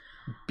exist.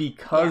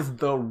 Because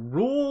the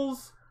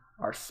rules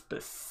are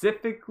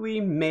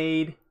specifically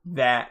made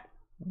that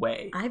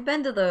way. I've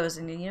been to those,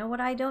 and you know what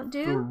I don't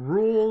do? The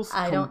rules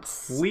I don't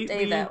completely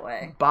stay that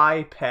way.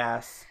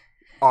 Bypass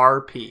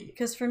RP.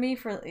 Because for me,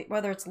 for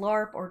whether it's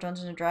LARP or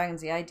Dungeons and Dragons,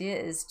 the idea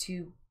is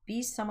to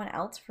be someone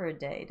else for a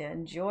day, to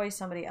enjoy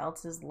somebody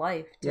else's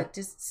life, to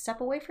just step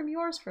away from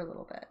yours for a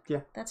little bit.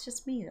 Yeah. That's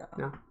just me, though.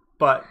 No.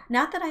 But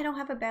not that I don't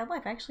have a bad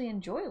life. I actually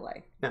enjoy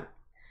life. Yeah.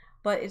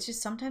 But it's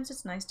just sometimes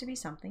it's nice to be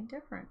something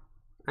different.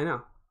 I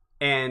know.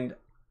 And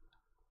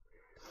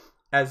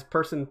as a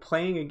person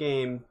playing a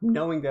game,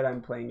 knowing that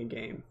I'm playing a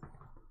game,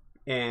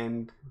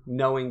 and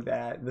knowing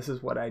that this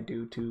is what I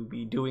do to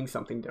be doing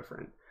something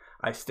different,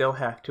 I still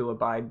have to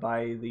abide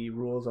by the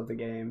rules of the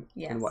game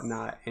and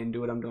whatnot, and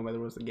do what I'm doing by the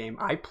rules of the game.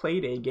 I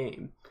played a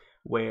game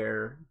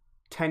where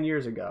 10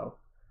 years ago,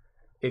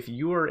 if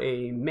you were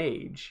a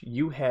mage,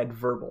 you had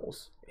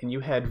verbals, and you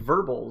had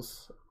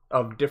verbals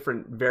of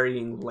different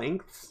varying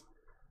lengths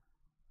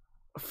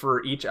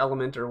for each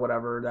element or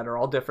whatever that are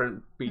all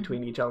different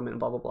between each element and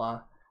blah, blah,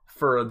 blah,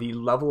 for the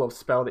level of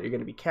spell that you're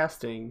going to be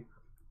casting.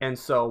 And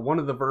so one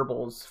of the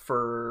verbals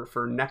for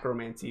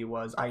necromancy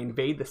was, I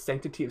invade the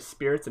sanctity of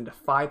spirits and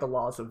defy the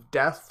laws of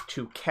death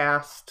to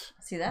cast.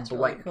 See, that's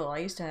blank. Really cool. I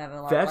used to have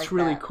a lot. That's like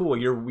really that. Cool.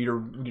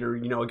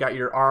 You're got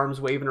your arms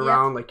waving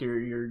around like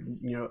you're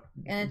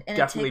and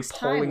definitely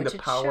pulling time, the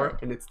power,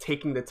 and it's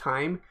taking the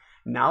time.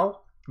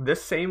 Now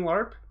this same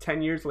LARP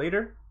 10 years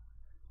later,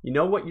 you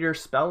know what your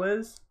spell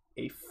is?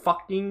 A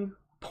fucking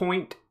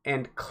point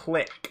and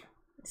click.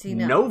 See,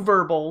 no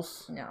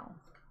verbals. No.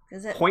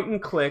 Point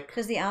and click.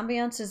 Because the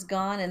ambiance is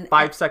gone and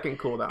 5-second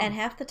cooldown. And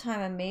half the time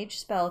a mage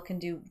spell can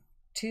do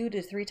 2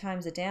 to 3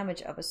 times the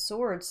damage of a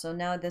sword, so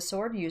now the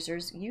sword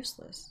user's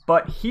useless.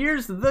 But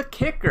here's the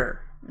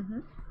kicker. Mm-hmm.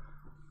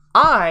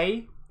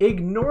 I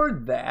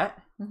ignored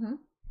that, Mm-hmm.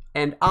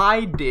 and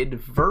I did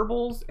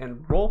verbals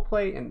and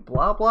roleplay and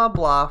blah, blah,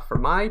 blah for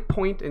my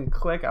point and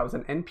click. I was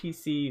an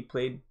NPC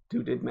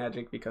who did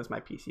magic because my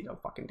PC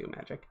don't fucking do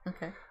magic.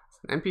 Okay.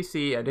 An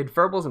NPC, I did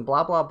verbals and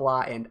blah, blah,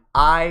 blah, and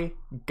I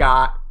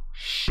got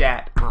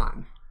shat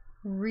on.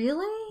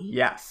 Really?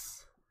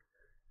 Yes.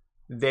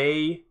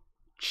 They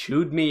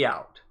chewed me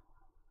out.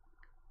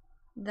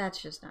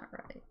 That's just not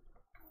right.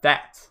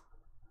 That's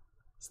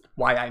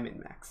why I'm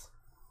in Max.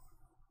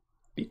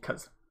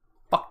 Because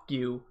fuck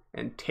you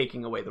and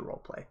taking away the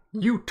roleplay.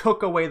 You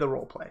took away the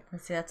roleplay.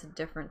 See, that's a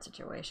different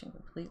situation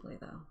completely,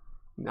 though.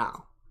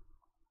 Now,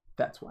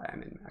 that's why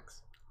I'm in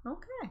Max.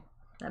 Okay.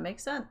 That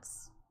makes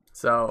sense.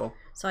 So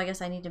I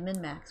guess I need to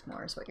min-max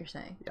more, is what you're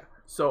saying. yeah.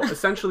 So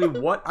essentially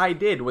what I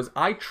did was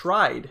I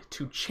tried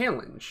to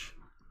challenge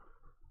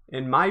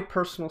in my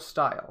personal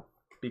style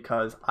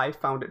because I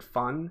found it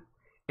fun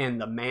and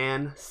the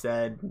man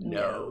said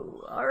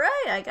no. All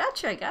right, I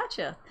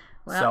gotcha.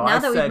 Well, So now I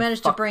that we've said,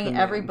 managed to "Fuck the bring man."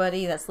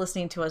 everybody that's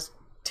listening to us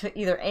to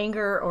either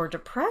anger or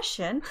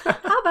depression,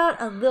 how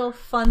about a little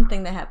fun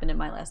thing that happened in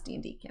my last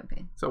D&D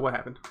campaign? So what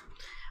happened?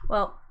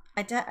 Well,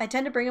 I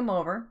tend to bring them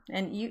over,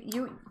 and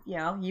you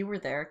were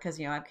there because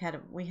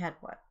we had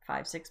what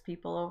 5-6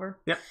 people over.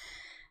 Yep.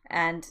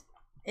 And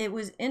it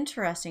was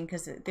interesting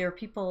because there are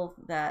people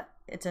that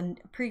it's a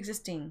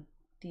pre-existing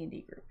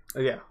D&D group.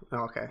 Yeah.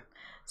 Okay.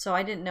 So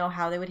I didn't know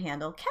how they would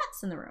handle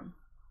cats in the room.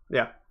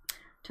 Yeah.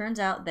 Turns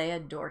out they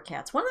adore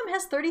cats. One of them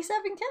has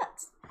 37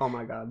 cats. Oh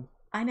my god.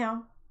 I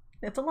know.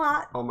 It's a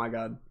lot. Oh my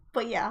god.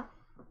 But yeah.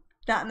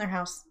 Not in their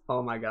house.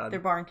 Oh my god. They're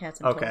barn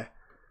cats. Okay.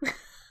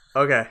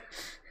 Okay.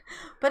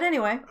 But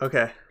anyway.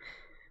 Okay.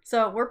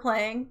 So we're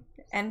playing,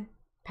 and Oh my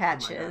God,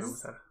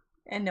 Patches. I'm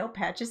And no,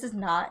 Patches is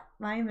not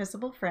my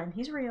invisible friend.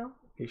 He's real.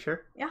 you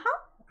sure? Uh-huh.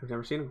 I've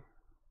never seen him.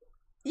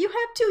 You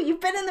have too.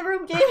 You've been in the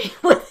room gaming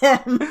with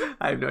him.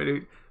 I have no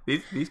idea.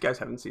 These guys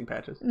haven't seen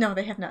Patches. No,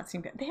 they have not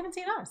seen. They haven't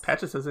seen us.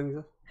 Patches doesn't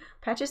exist.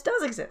 Patches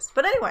does exist.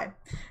 But anyway,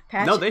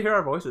 Patches. No, they hear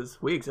our voices.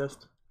 We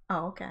exist.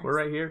 Oh, okay. We're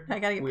right here. I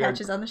gotta get We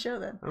Patches are... on the show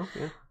then. Oh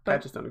yeah. But-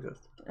 Patches don't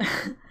exist.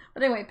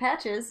 But anyway,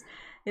 Patches,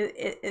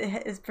 it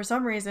is for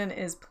some reason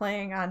is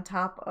playing on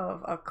top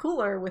of a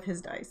cooler with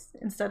his dice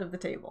instead of the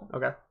table.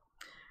 Okay.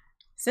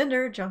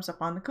 Cinder jumps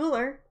up on the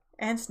cooler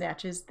and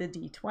snatches the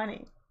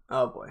D20.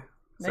 Oh boy.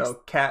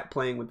 So cat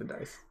playing with the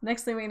dice.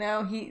 Next thing we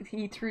know,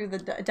 he threw the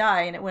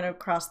die and it went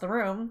across the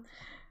room.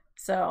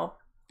 So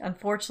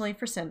unfortunately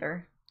for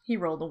Cinder, he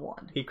rolled a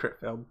 1. He crit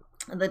failed.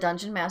 The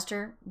dungeon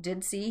master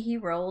did see he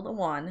rolled a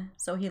 1,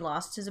 so he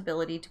lost his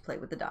ability to play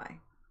with the die.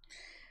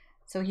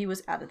 So he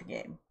was out of the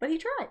game, but he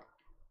tried.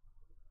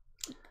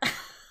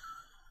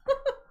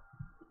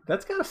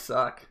 That's gotta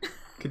suck.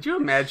 Could you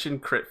imagine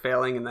crit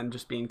failing and then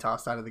just being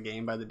tossed out of the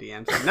game by the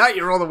DM? So, no,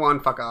 you rolled a 1,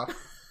 fuck off.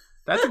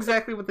 That's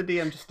exactly what the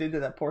DM just did to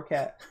that poor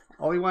cat.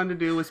 All he wanted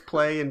to do was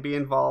play and be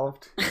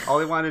involved. All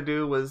he wanted to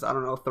do was, I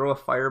don't know, throw a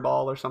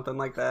fireball or something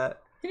like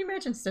that. Can you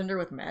imagine Cinder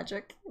with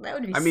magic? That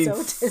would be so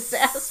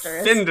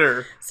disastrous.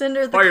 Cinder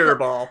the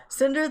fireball.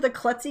 Cinder the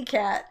klutzy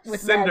cat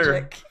with Cinder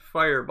magic.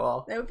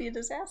 Fireball. That would be a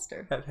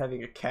disaster.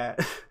 Having a cat.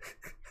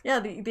 Yeah,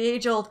 the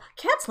age old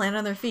cats land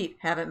on their feet.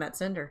 Haven't met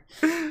Cinder.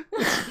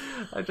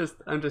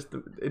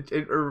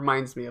 It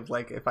reminds me of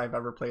like if I've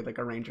ever played like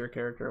a ranger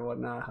character or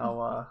whatnot,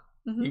 how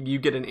you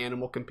get an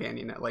animal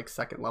companion at like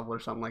 2nd level or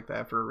something like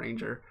that for a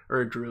ranger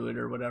or a druid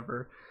or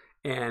whatever.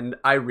 And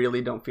I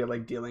really don't feel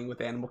like dealing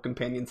with animal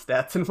companion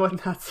stats and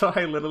whatnot, so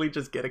I literally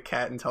just get a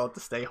cat and tell it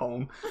to stay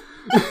home.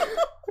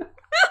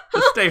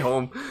 Just stay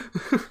home.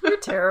 You're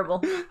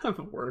terrible. I'm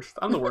the worst.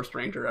 I'm the worst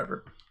ranger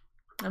ever.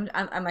 I'm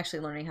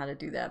actually learning how to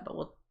do that, but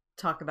we'll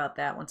talk about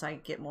that once I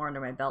get more under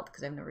my belt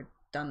because I've never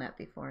done that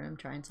before and I'm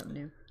trying something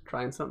new.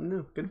 Trying something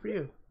new. Good for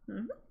you.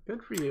 Mm-hmm.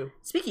 Good for you.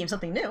 Speaking of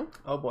something new.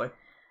 Oh boy.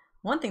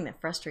 One thing that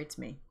frustrates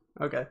me.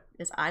 Okay.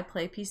 Is I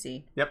play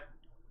PC. Yep.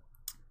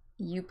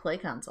 You play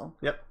console.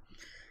 Yep.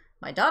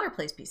 My daughter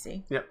plays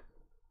PC. Yep.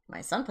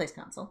 My son plays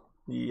console.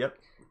 Yep.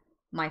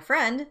 My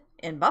friend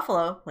in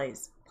Buffalo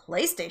plays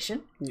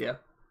PlayStation. Yeah.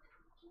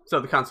 So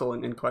the console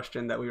in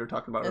question that we were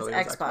talking about earlier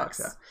is Xbox.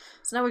 Yeah.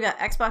 So now we got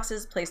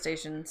Xboxes,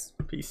 PlayStations,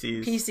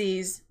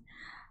 PCs.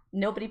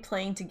 Nobody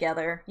playing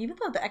together, even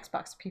though the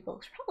Xbox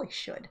people probably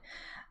should.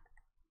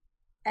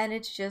 And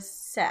it's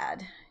just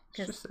sad.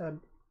 It's just sad.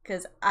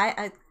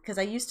 Because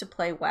I used to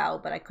play WoW,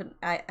 but I couldn't.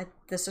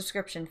 The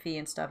subscription fee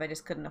and stuff, I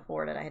just couldn't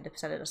afford it. I had to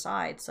set it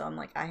aside. So I'm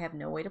like, I have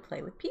no way to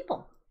play with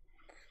people.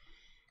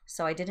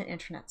 So I did an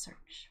internet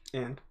search.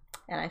 And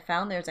I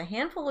found there's a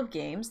handful of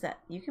games that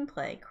you can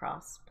play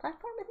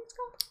cross-platform, I think it's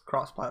called.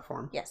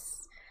 Cross-platform.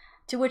 Yes.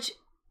 To which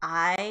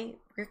I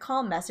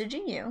recall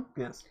messaging you.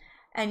 Yes.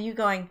 And you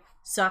going,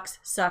 sucks,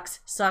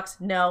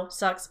 no,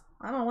 sucks.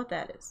 I don't know what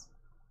that is.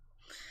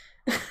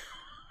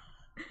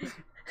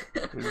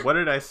 What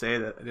did I say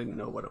that I didn't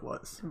know what it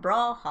was?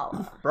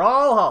 Brawlhalla.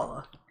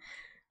 Brawlhalla.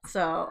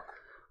 So.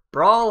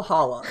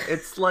 Brawlhalla.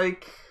 It's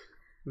like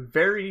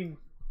very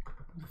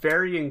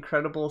very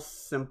incredible,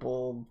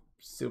 simple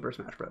Super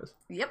Smash Bros.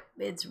 Yep,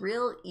 it's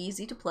real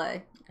easy to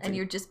play, and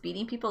you're just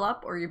beating people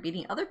up, or you're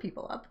beating other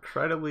people up.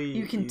 Incredibly,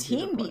 you can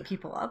team beat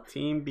people up.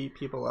 Team beat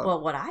people up.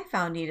 Well, what I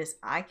found neat is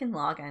I can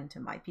log into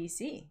my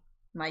PC.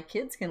 My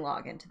kids can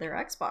log into their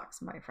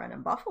Xbox. My friend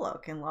in Buffalo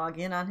can log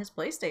in on his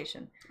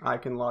PlayStation. I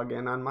can log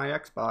in on my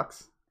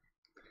Xbox.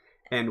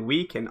 And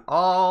we can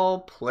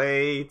all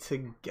play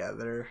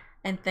together.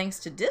 And thanks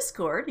to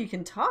Discord, you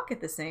can talk at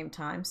the same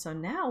time. So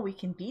now we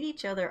can beat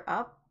each other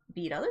up,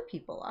 beat other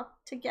people up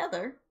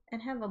together,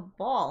 and have a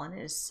ball. And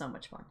it is so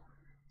much fun.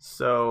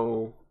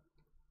 So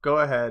go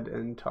ahead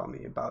and tell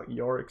me about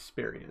your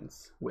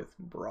experience with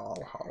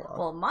Brawlhalla.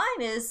 Well, mine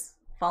is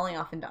falling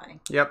off and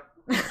dying. Yep.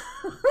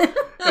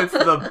 It's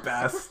the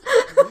best.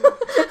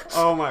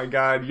 Oh my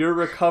god, your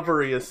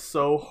recovery is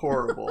so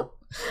horrible.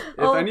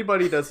 If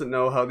anybody doesn't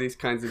know how these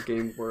kinds of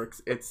games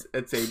works, it's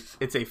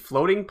a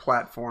floating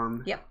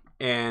platform. Yep.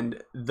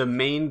 And the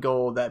main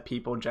goal that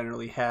people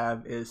generally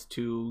have is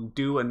to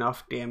do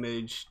enough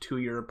damage to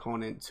your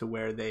opponent to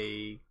where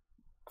they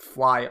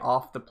fly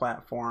off the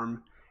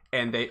platform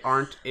and they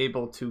aren't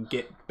able to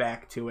get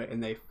back to it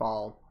and they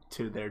fall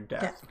to their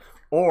death.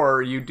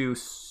 Or you do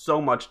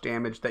so much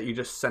damage that you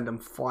just send them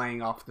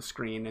flying off the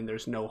screen and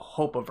there's no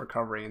hope of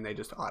recovery and they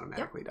just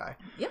automatically die.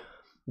 Yep.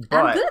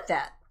 But I'm good at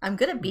that. I'm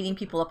good at beating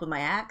people up with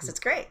my axe. It's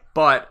great.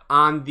 But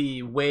on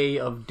the way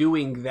of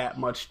doing that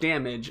much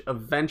damage,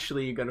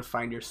 eventually you're going to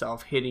find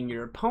yourself hitting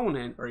your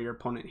opponent or your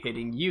opponent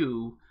hitting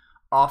you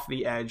off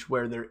the edge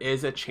where there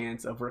is a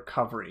chance of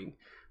recovering.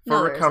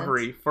 For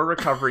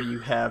recovery, you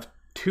have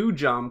 2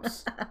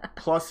 jumps,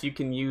 plus you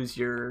can use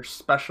your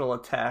special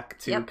attack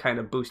to kind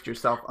of boost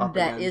yourself up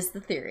again. That is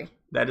the theory.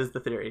 That is the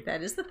theory.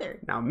 That is the theory.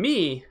 Now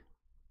me,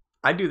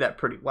 I do that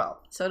pretty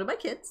well. So do my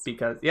kids.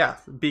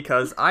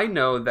 Because I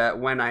know that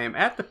when I am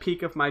at the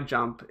peak of my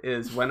jump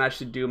is when I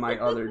should do my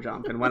other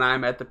jump. And when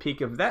I'm at the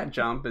peak of that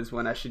jump is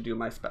when I should do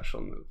my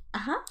special move.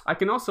 I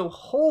can also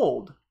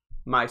hold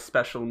my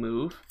special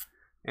move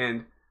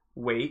and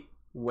wait,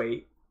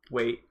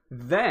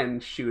 then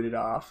shoot it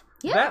off.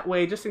 Yeah. That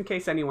way, just in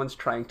case anyone's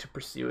trying to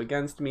pursue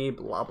against me,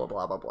 blah, blah,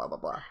 blah, blah, blah, blah,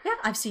 blah. Yeah,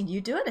 I've seen you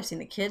do it. I've seen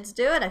the kids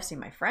do it. I've seen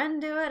my friend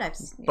do it.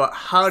 But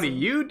how do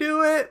you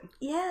do it?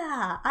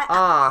 Yeah.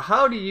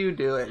 How do you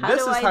do it?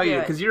 This is how you,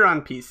 because you're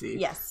on PC.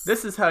 Yes.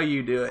 This is how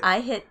you do it.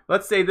 I hit.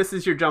 Let's say this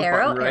is your jump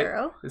button, right?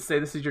 Arrow. Let's say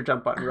this is your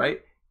jump button, right?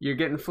 You're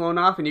getting flown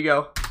off and you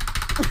go.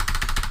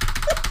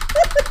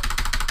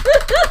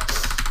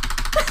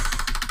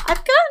 I've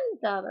gotten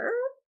better.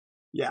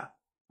 Yeah.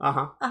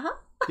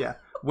 Yeah.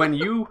 When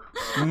you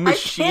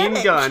machine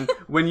gun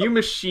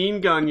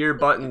your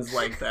buttons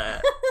like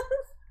that,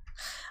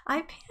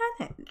 I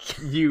panic.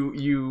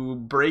 You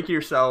break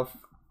yourself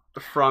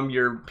from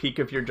your peak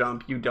of your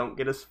jump. You don't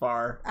get as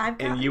far,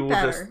 and you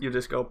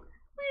just go.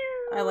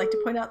 I like to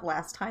point out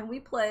last time we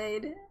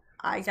played,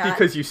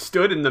 because you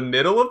stood in the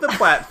middle of the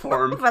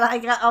platform. But I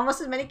got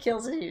almost as many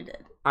kills as you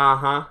did.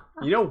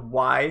 You know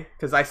why?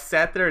 Because I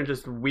sat there and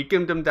just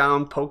weakened them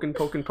down, poking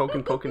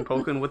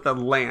with the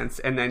lance,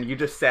 and then you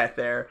just sat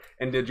there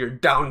and did your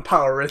down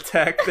power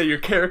attack that your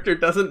character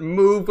doesn't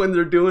move when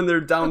they're doing their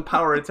down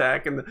power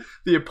attack, and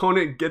the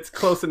opponent gets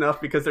close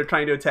enough because they're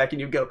trying to attack, and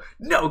you go,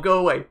 no, go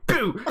away,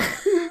 boo!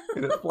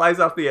 And it flies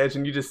off the edge,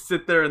 and you just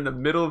sit there in the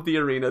middle of the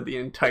arena the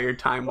entire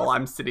time while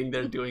I'm sitting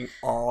there doing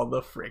all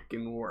the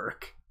frickin'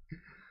 work.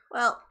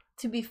 Well,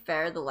 to be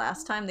fair, the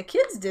last time the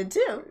kids did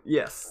too.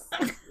 Yes,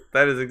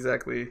 that is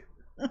exactly.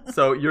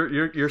 So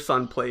your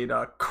son played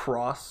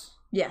Cross.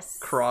 Yes.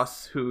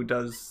 Cross, who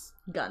does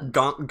guns,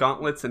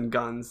 gauntlets and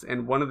guns,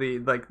 and one of the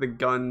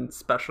gun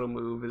special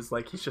move is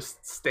he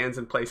just stands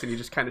in place and he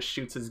just kind of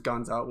shoots his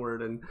guns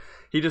outward, and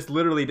he just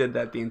literally did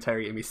that the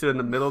entire game. He stood in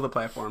the middle of the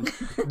platform,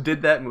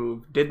 did that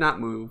move, did not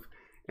move,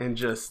 and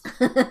just.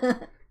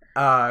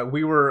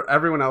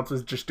 Everyone else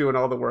was just doing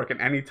all the work,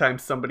 and anytime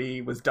somebody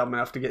was dumb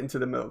enough to get into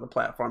the middle of the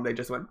platform, they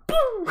just went,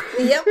 boo!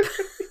 Yep.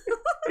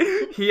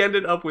 He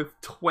ended up with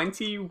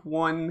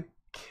 21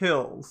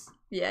 kills.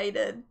 Yeah, he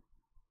did.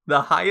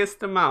 The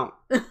highest amount.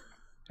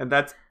 And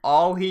that's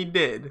all he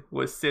did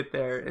was sit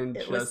there and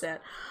It was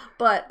sad.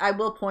 But I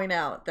will point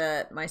out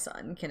that my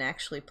son can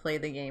actually play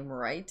the game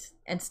right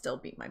and still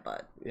beat my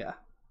butt. Yeah.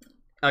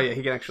 Oh yeah,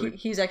 he can actually.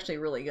 He's actually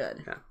really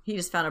good. Yeah. He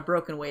just found a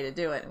broken way to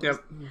do it.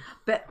 Yep.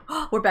 But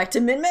we're back to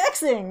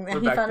min-maxing,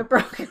 and he found a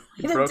broken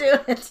way to do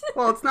it.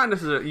 Well, it's not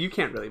necessarily. You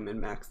can't really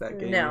min-max that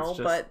game. No,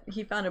 but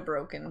he found a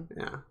broken.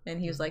 Yeah.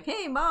 And he was like,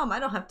 "Hey, Mom, I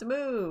don't have to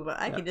move.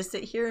 I can just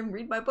sit here and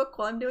read my book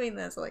while I'm doing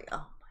this." I'm like,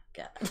 oh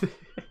my god.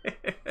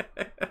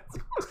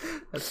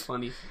 That's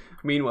funny.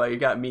 Meanwhile, you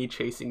got me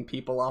chasing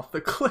people off the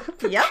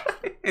cliff.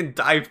 Yep. And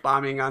dive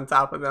bombing on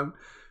top of them.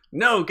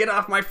 No, get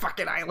off my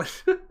fucking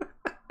island.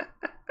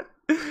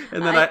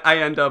 And then I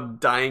end up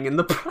dying in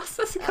the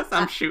process because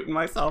I'm shooting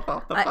myself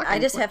off the fucking I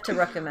just cliff. have to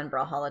recommend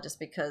Brawlhalla just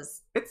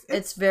because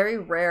it's very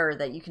rare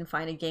that you can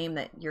find a game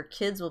that your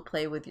kids will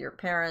play with your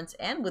parents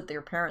and with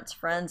their parents'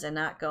 friends and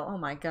not go, oh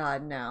my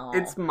god, no.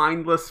 It's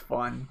mindless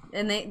fun.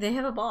 And they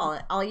have a ball.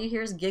 All you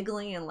hear is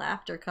giggling and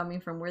laughter coming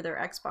from where their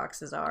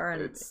Xboxes are.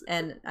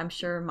 And I'm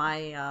sure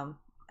my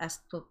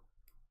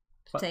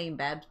saying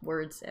bad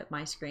words at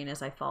my screen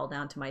as I fall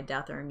down to my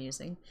death are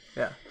amusing.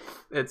 Yeah,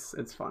 it's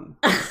fun.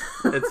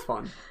 It's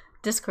fun.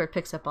 Discord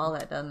picks up all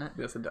that, doesn't it?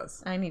 Yes, it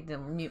does. I need to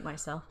mute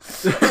myself.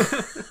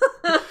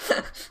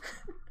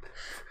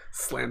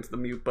 Slams the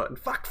mute button.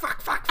 Fuck.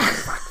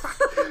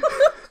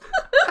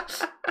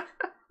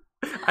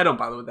 I don't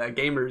bother with that.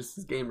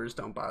 Gamers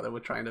don't bother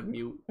with trying to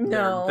mute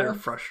their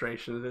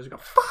frustration. They just go,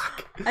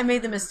 fuck. I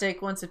made the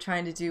mistake once of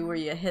trying to do where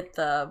you hit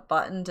the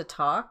button to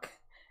talk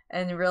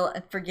and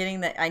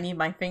forgetting that I need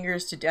my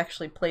fingers to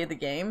actually play the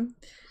game.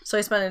 So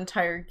I spent an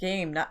entire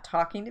game not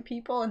talking to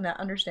people and not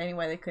understanding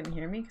why they couldn't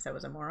hear me because I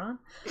was a moron.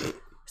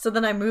 So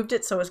then I moved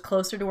it so it was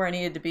closer to where I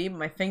needed to be, but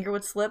my finger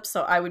would slip,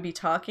 so I would be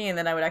talking and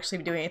then I would actually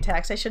be doing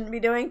attacks I shouldn't be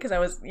doing because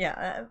I've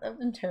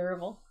been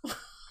terrible.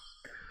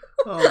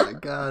 Oh my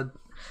god.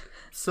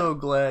 So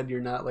glad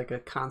you're not like a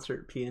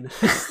concert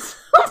pianist.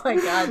 Oh my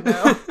god,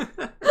 no.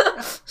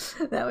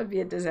 That would be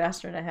a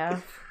disaster and a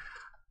half.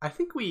 I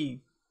think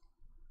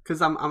because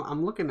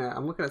I'm looking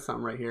at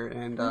something right here,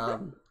 and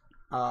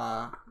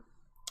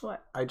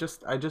what? I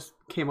just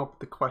came up with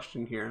the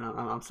question here, and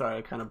I'm sorry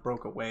I kind of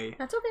broke away.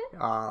 That's okay.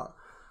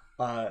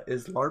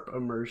 Is LARP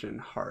immersion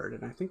hard?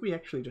 And I think we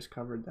actually just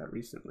covered that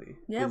recently.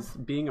 Yeah. Is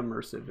being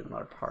immersive in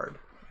LARP hard?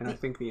 And I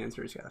think the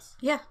answer is yes.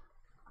 Yeah.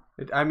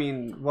 It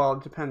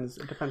depends.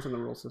 It depends on the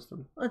rule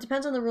system. Well, it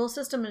depends on the rule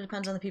system, and it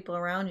depends on the people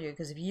around you.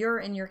 Because if you're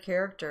in your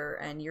character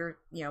and you're,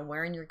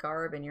 wearing your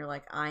garb, and you're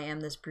like, I am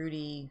this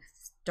broody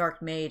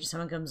dark mage,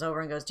 someone comes over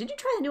and goes, "Did you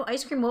try the new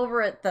ice cream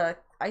over at the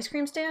ice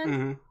cream stand?"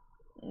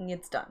 Mm-hmm.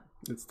 It's done.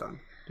 It's done.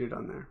 You're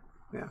done there.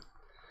 Yeah.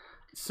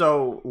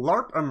 So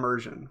LARP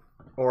immersion,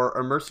 or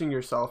immersing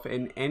yourself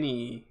in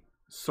any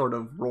sort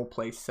of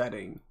roleplay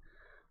setting,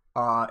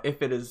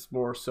 if it is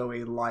more so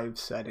a live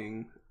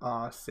setting,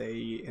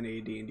 say in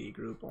a D&D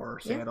group or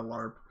say at a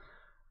LARP,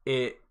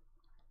 it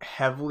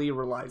heavily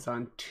relies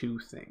on two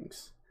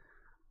things.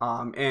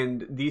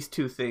 And these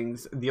two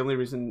things, the only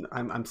reason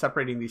I'm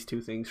separating these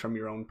two things from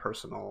your own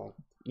personal,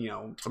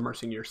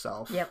 immersing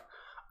yourself. Yep.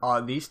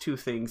 These two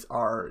things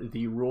are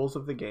the rules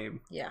of the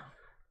game. Yeah.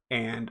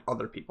 And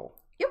other people.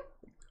 Yep.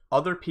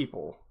 Other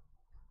people,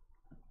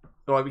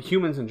 well,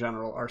 humans in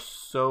general, are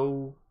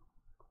so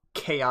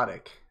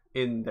chaotic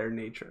in their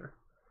nature.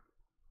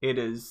 It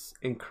is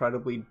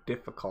incredibly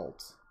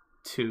difficult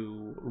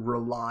to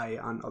rely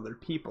on other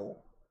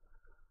people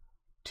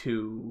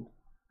to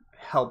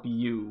help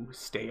you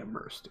stay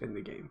immersed in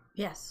the game.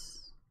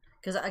 Yes.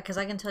 Because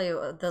I can tell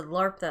you, the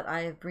LARP that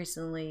I've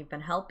recently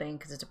been helping,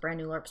 because it's a brand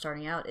new LARP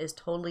starting out, is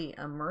totally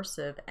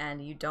immersive, and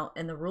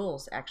the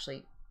rules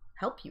actually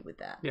help you with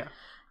that. Yeah.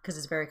 Because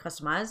it's very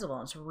customizable,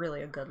 and it's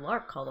really a good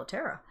LARP called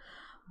Otera.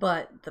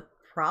 But the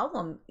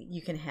problem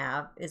you can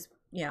have is,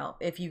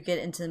 if you get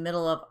into the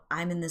middle of,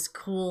 I'm in this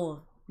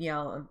cool,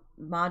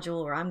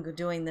 module, or I'm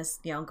doing this,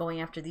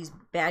 going after these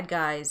bad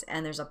guys,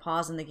 and there's a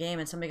pause in the game,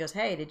 and somebody goes,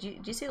 "Hey, did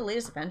you see the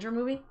latest Avenger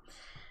movie?"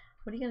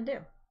 What are you gonna do?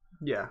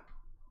 Yeah.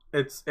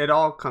 It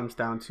all comes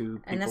down to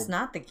people, and that's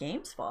not the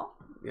game's fault.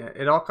 Yeah,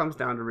 it all comes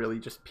down to really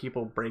just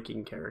people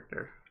breaking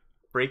character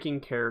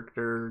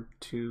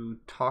to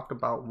talk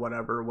about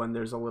whatever when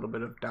there's a little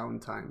bit of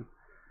downtime.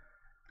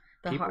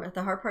 The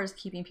hard part is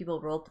keeping people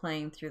role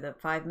playing through the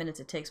 5 minutes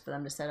it takes for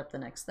them to set up the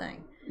next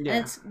thing. Yeah.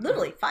 And it's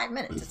literally 5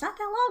 minutes. It's not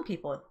that long,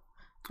 people.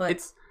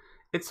 But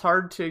it's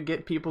hard to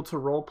get people to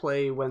role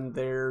play when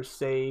they're,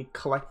 say,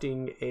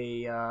 collecting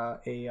a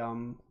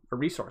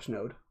resource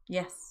node.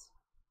 Yes.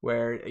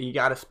 Where you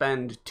got to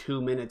spend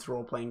 2 minutes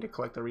role playing to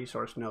collect a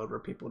resource node, where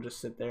people just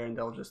sit there and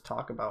they'll just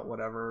talk about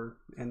whatever,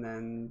 and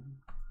then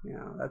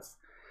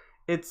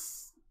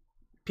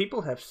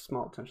people have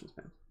small attention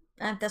spans.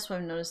 That's what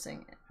I'm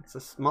noticing. It's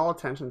a small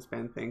attention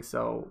span thing,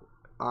 so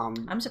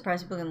I'm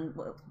surprised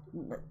people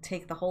can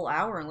take the whole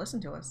hour and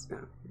listen to us.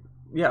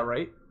 Yeah,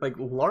 right? Like,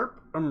 LARP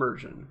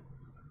immersion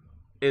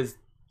is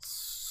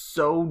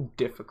so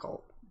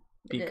difficult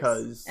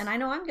because... And I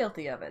know I'm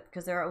guilty of it,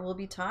 because there will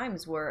be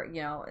times where,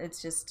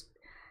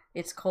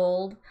 it's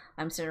cold,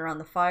 I'm sitting around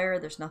the fire,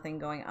 there's nothing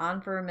going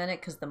on for a minute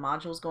because the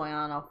module's going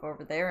on off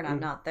over there and I'm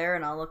not there,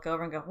 and I'll look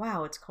over and go,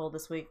 wow, it's cold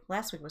this week.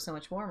 Last week was so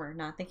much warmer.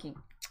 Not thinking,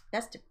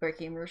 that's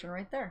breaking immersion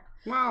right there.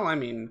 Well, I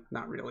mean,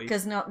 not really.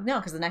 Because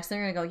because the next thing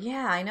you're going to go,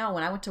 yeah, I know,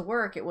 when I went to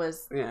work, it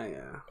was... Yeah.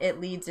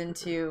 It leads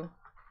into...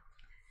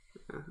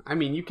 I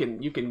mean, you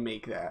can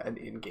make that an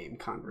in-game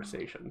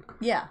conversation.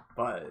 Yeah.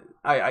 But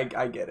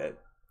I get it.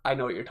 I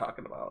know what you're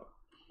talking about.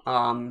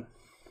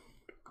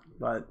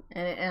 But...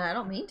 And I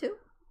don't mean to.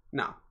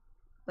 No.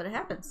 But it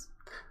happens.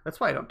 That's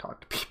why I don't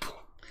talk to people.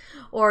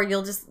 Or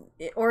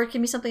it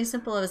can be something as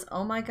simple as,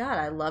 oh my god,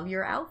 I love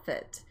your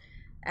outfit.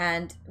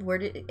 And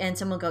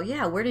someone will go,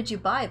 yeah, where did you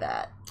buy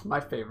that? My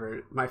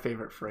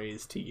favorite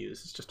phrase to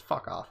use is just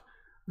fuck off.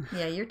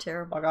 Yeah, you're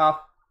terrible. Fuck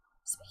off.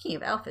 Speaking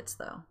of outfits,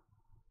 though,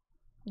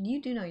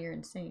 you do know you're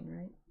insane,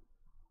 right?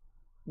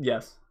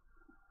 Yes.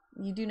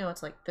 You do know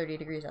it's like 30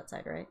 degrees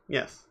outside, right?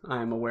 Yes,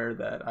 I am aware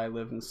that I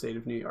live in the state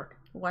of New York.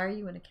 Why are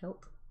you in a kilt?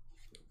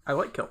 I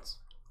like kilts.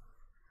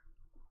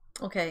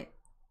 Okay,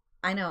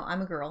 I know,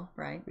 I'm a girl,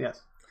 right?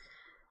 Yes.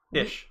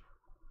 Ish.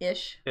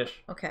 Ish?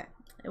 Ish. Okay.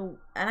 And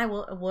I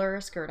will wear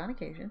a skirt on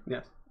occasion.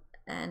 Yes.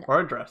 And or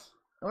a dress.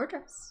 Or a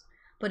dress.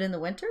 But in the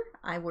winter,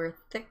 I wear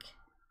thick,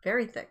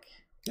 very thick,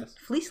 yes,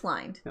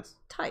 fleece-lined yes,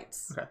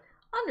 tights okay,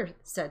 under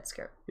said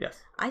skirt. Yes.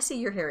 I see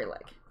your hairy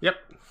leg. Yep.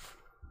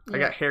 I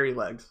got hairy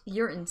legs.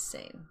 You're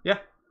insane. Yeah.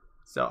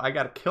 So I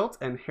got a kilt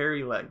and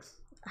hairy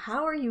legs.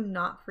 How are you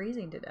not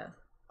freezing to death?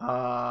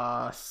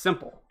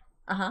 Simple.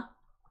 Uh-huh.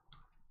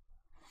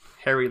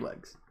 Hairy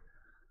legs.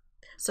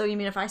 So you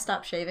mean if I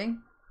stop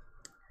shaving?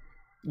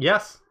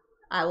 Yes.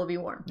 I will be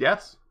warm.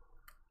 Yes.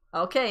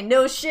 Okay,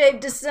 no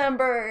shave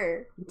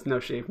December. It's no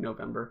shave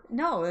November.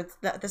 No,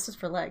 this is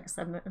for legs.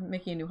 I'm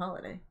making a new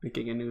holiday.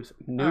 Making a new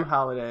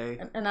holiday.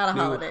 Not a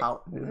holiday.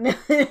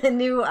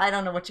 New, I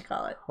don't know what you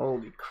call it.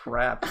 Holy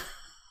crap. Is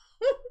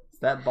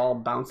that ball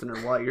bouncing or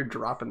what? You're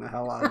dropping the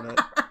hell out of it.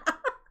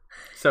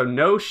 So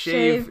no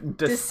shave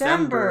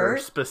December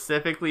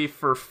specifically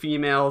for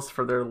females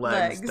for their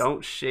legs.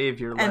 Don't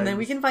shave your legs. And then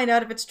we can find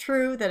out if it's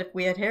true that if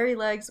we had hairy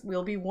legs,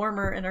 we'll be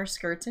warmer in our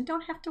skirts and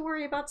don't have to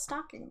worry about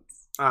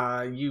stockings.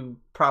 You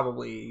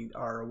probably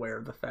are aware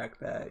of the fact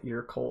that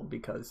you're cold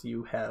because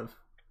you have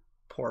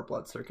poor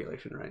blood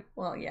circulation, right?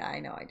 Well, yeah, I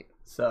know I do.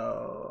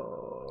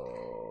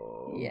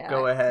 So yeah,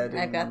 go ahead.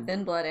 I've got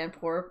thin blood and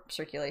poor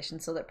circulation,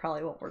 so that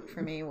probably won't work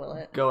for me, will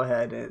it? Go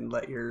ahead and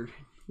let your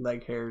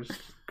leg hairs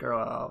grow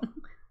out.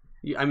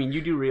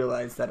 You do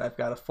realize that I've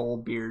got a full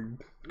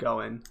beard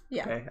going.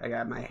 Yeah. Okay? I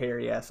got my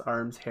hairy ass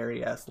arms,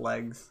 hairy ass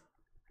legs.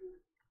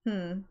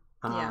 Yeah.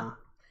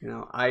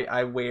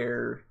 I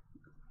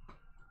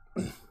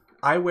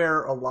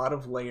wear a lot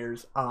of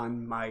layers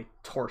on my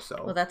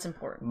torso. Well, that's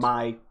important.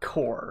 My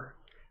core.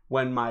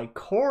 When my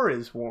core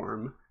is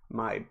warm,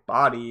 my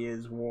body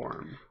is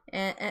warm.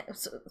 And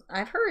so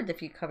I've heard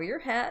if you cover your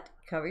head,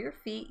 cover your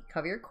feet,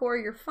 cover your core,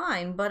 you're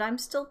fine. But I'm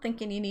still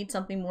thinking you need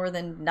something more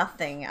than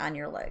nothing on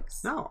your legs.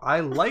 No,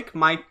 I like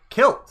my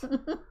kilt.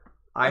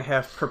 I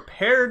have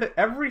prepared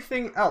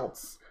everything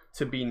else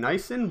to be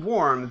nice and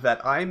warm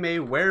that I may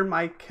wear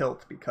my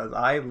kilt because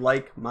I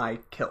like my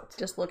kilt.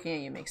 Just looking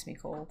at you makes me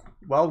cold.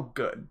 Well,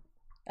 good.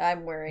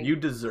 You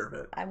deserve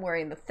it. I'm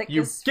wearing the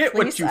thickest You get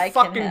what you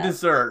fucking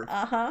deserve.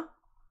 Uh-huh.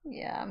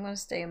 Yeah, I'm going to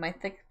stay in my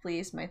thick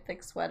fleece, my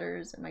thick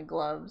sweaters, and my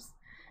gloves.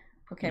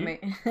 Okay,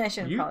 I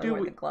shouldn't probably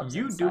wear the gloves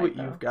You inside, do what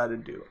though. you've got to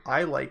do.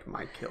 I like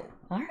my kilt.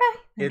 All right.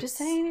 I'm just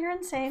saying you're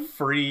insane.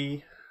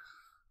 Freeing.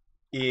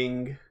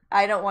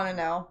 I don't want to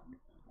know.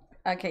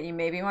 Okay, you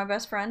may be my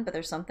best friend, but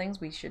there's some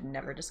things we should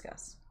never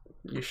discuss.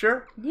 You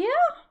sure? Yeah.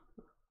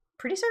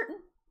 Pretty certain.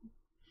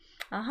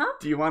 Uh-huh.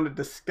 Do you want to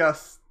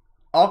discuss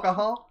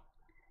alcohol?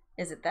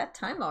 Is it that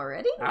time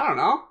already? I don't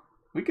know.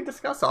 We can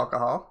discuss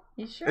alcohol.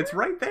 You sure? It's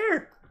right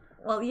there.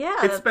 Well, yeah.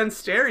 It's been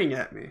staring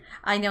at me.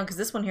 I know, because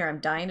this one here I'm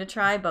dying to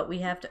try, but we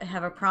have to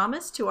have a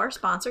promise to our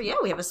sponsor. Yeah,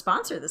 we have a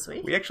sponsor this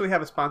week. We actually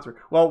have a sponsor.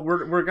 Well,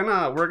 we're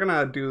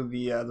gonna do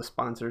the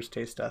sponsors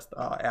taste test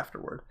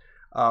afterward.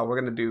 We're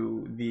gonna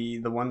do the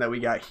one that we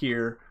got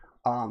here,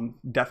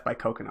 Death by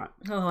Coconut.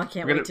 Oh, I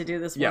can't wait to do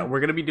this one. Yeah, we're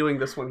gonna be doing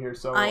this one here.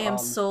 So I am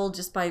sold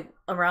just by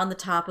around the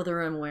top of the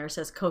rim where it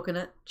says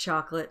coconut,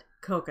 chocolate,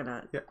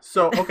 coconut. Yeah.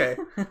 So okay.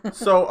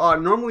 So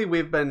normally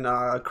we've been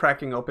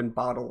cracking open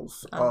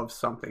bottles of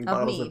something,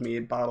 bottles of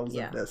mead, bottles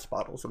of this,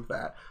 bottles of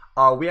that.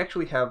 We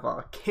actually have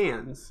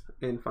cans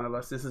in front of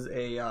us. This is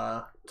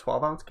a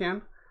 12-ounce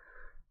can,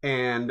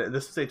 and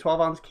this is a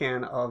 12-ounce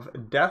can of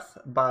Death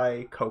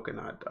by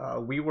Coconut.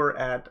 We were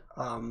at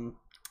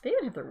they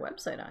even have their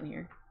website on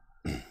here.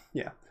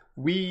 Yeah.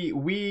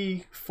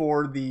 We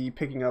for the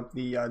picking up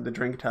the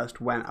drink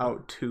test went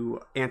out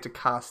to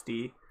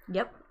Anticosti.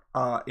 Yep.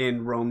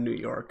 In Rome, New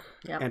York.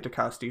 Yep.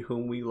 Anticosti,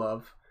 whom we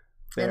love.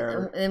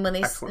 And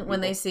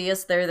when they see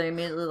us there, they're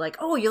immediately like,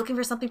 "Oh, you're looking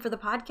for something for the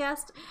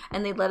podcast?"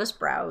 And they let us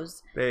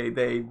browse. They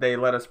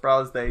let us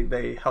browse.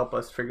 They help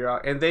us figure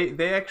out, and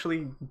they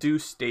actually do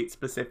state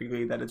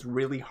specifically that it's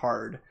really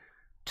hard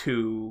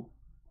to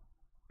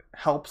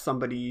help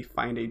somebody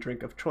find a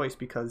drink of choice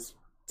because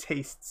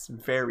tastes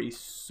vary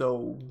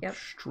so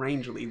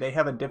strangely. They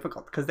have a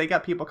difficult because they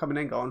got people coming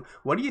in going,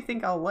 "What do you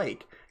think I'll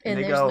like?" And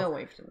they there's go, no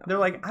way to know. They're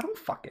like, "I don't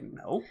fucking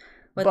know."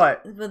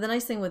 But the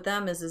nice thing with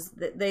them is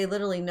that they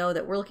literally know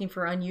that we're looking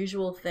for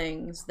unusual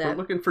things. That we're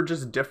looking for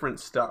just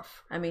different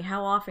stuff. I mean,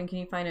 how often can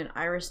you find an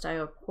Irish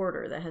style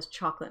porter that has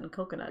chocolate and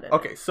coconut in it?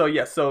 Okay, so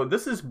so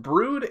this is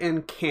brewed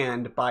and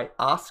canned by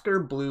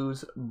Oscar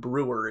Blues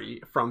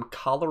Brewery from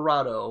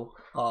Colorado,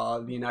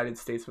 the United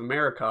States of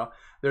America.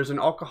 There's an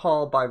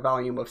alcohol by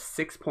volume of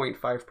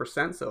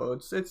 6.5%, so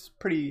it's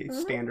pretty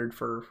standard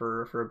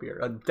for a beer.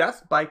 A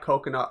Death by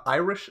Coconut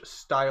Irish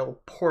style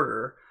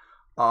porter.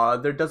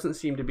 There doesn't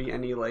seem to be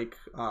any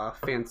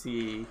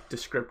fancy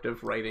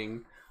descriptive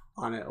writing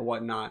on it or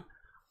whatnot.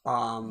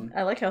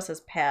 I like how it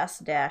says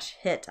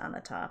pass-hit on the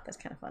top. That's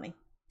kind of funny.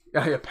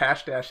 Yeah,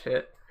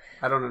 pass-hit.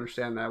 I don't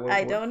understand that.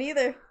 I don't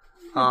either.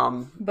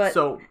 But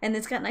and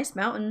it's got nice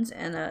mountains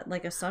and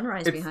a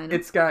sunrise behind it.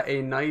 It's got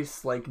a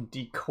nice like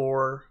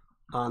decor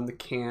on the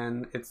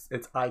can. It's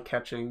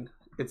eye-catching.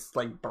 It's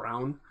like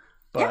brown.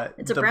 But yeah,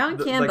 it's a brown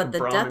can, but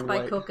the Death by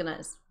white. Coconut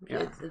is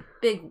it's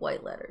big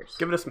white letters.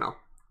 Give it a smell.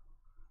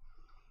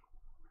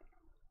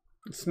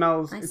 It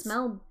smells. I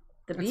smell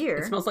the beer.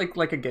 It smells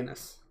like a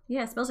Guinness.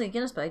 Yeah, it smells like a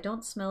Guinness, but I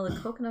don't smell the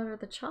coconut or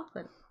the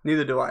chocolate.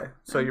 Neither do I.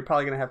 So you're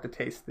probably gonna have to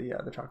taste the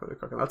chocolate or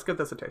coconut. Let's give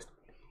this a taste.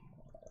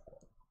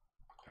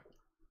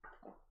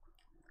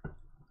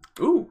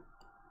 Ooh.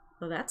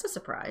 Well, that's a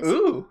surprise.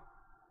 Ooh.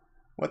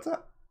 What's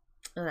up?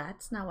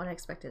 That's not what I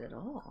expected at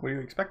all. What are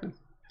you expecting?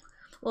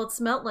 Well, it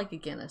smelled like a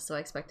Guinness, so I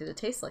expected it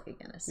to taste like a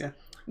Guinness. Yeah.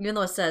 Even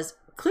though it says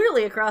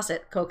clearly across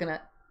it,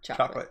 coconut,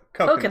 chocolate.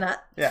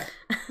 Coconut. Yeah.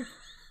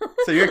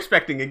 So you're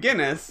expecting a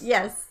Guinness.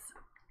 Yes.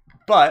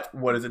 But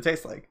what does it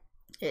taste like?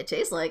 It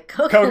tastes like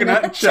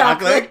coconut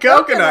chocolate,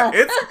 coconut.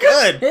 It's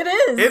good. It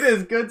is. It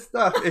is good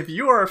stuff. If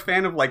you are a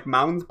fan of like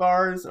Mounds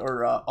bars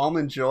or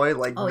Almond Joy,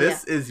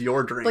 this is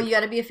your drink. But you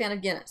got to be a fan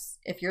of Guinness.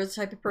 If you're the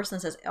type of person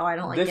that says, "Oh, I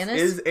don't like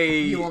Guinness,"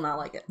 you will not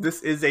like it.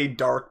 This is a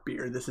dark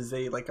beer. This is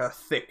a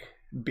thick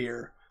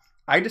beer.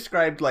 I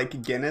described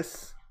like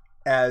Guinness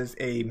as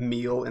a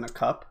meal in a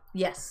cup.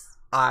 Yes.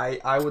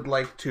 I would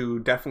like to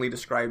definitely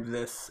describe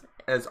this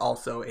as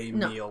also a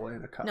meal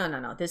in a cup.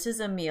 No. This is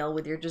a meal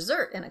with your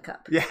dessert in a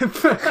cup. Yeah.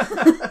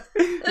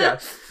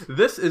 Yes.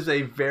 This is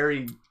a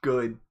very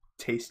good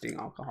tasting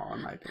alcohol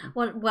in my opinion.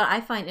 What I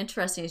find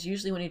interesting is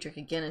usually when you drink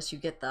a Guinness, you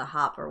get the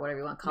hop or whatever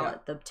you want to call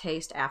it, the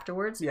taste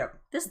afterwards. Yeah.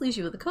 This leaves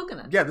you with a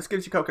coconut. Yeah, this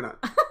gives you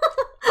coconut.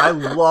 I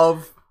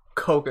love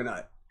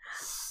coconut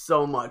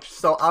so much.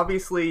 So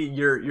obviously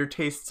your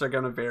tastes are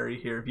gonna vary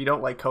here. If you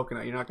don't like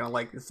coconut, you're not gonna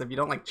like this. If you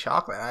don't like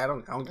chocolate, I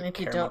don't care much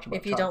about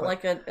chocolate. If you don't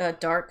like a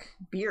dark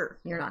beer,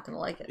 you're not gonna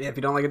like it. Yeah, if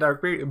you don't like a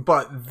dark beer,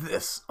 but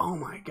this, oh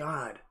my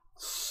god,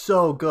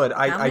 so good. How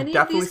I many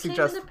definitely of these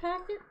suggest. came in a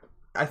packet?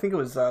 I think it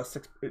was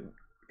 6.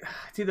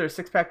 It's either a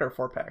 6-pack or a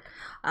 4-pack.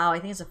 Oh, I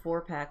think it's a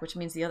 4-pack, which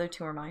means the other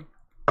 2 are mine.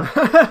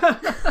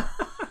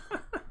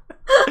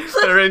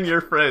 They're in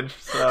your fridge,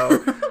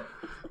 so.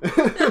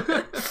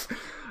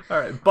 All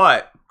right,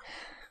 but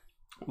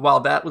while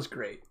that was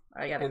great,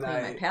 I gotta clean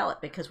my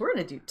palate because we're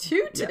gonna do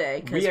 2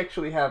 today. Yeah, we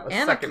actually have a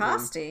second one.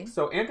 Anacostia.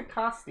 So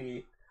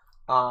Anacostia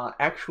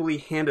actually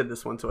handed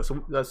this one to us.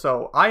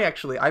 So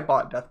I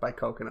bought Death by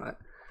Coconut.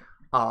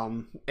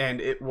 And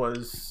it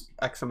was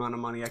X amount of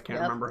money. I can't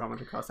remember how much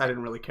it cost. I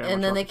didn't really care.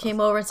 And then they came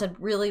over and said,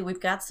 really,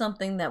 we've got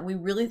something that we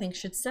really think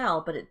should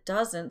sell, but it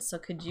doesn't. So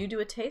could you do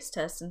a taste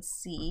test and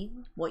see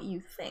what you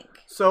think?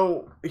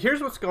 So here's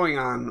what's going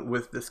on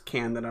with this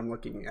can that I'm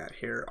looking at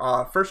here.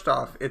 First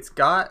off, it's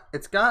got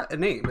a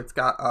name. It's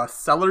got a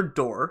Cellar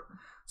Door.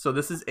 So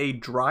this is a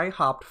dry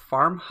hopped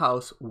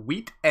farmhouse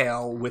wheat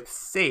ale with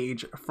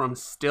sage from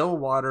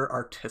Stillwater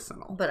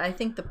Artisanal. But I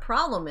think the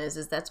problem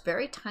is that's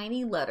very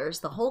tiny letters.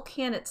 The whole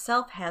can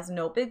itself has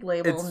no big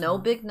label, no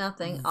big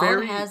nothing.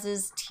 All it has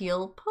is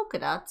teal polka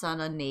dots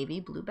on a navy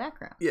blue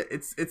background. Yeah,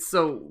 it's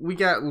so we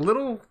got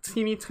little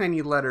teeny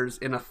tiny letters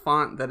in a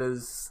font that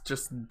is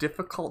just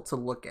difficult to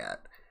look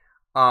at.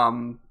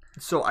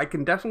 So I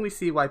can definitely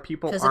see why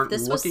people aren't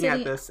looking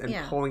at this and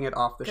pulling it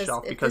off the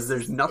shelf because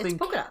there's nothing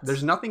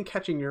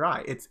catching your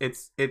eye.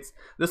 It's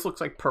this looks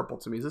like purple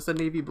to me. Is this a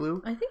navy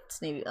blue? I think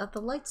it's navy. The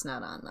light's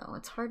not on though.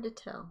 It's hard to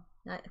tell.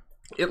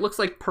 It looks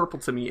like purple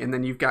to me, and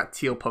then you've got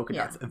teal polka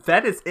dots.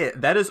 That is it.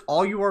 That is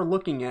all you are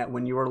looking at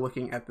when you are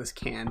looking at this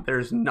can.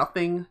 There's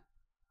nothing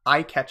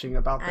eye-catching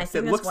about this. I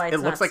think that's why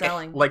it's not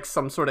selling. Like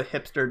some sort of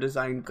hipster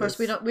design. Of course,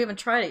 we haven't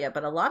tried it yet,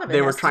 but a lot of it.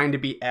 They were trying to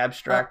be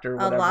abstract or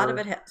whatever. A lot of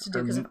it has to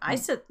do because if I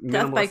sit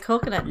Death by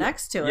Coconut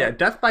next to it. Yeah,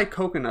 Death by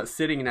Coconut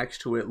sitting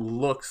next to it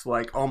looks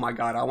like, oh my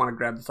god, I want to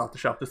grab this off the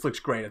shelf. This looks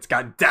great. It's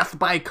got Death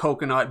by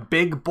Coconut,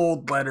 big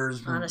bold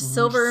letters on a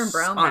silver and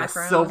brown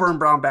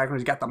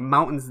background. You got the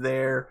mountains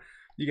there.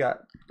 You got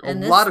a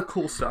lot of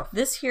cool stuff.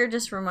 This here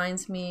just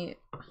reminds me.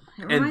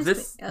 It reminds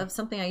me of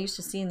something I used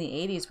to see in the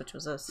 80s, which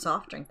was a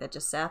soft drink that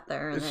just sat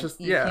there and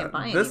can't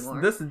buy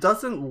anymore. This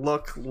doesn't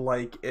look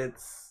like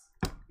it's...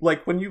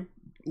 Like, when you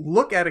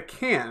look at a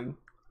can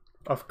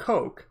of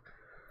Coke,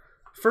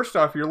 first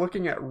off, you're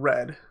looking at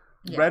red.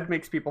 Yeah. Red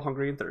makes people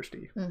hungry and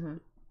thirsty. Mm-hmm.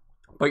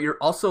 But you're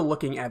also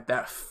looking at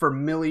that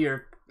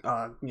familiar...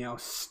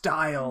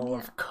 style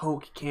of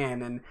Coke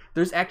can, and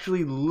there's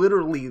actually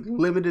literally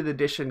limited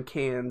edition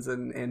cans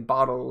and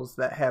bottles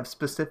that have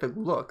specific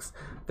looks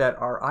that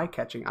are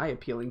eye-catching,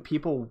 eye-appealing.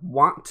 People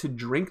want to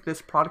drink this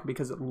product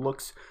because it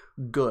looks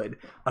good.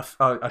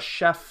 A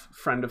chef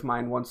friend of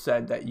mine once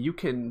said that you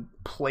can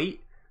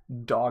plate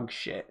dog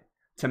shit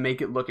to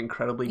make it look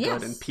incredibly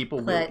good, and people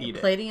will eat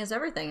it. Plating is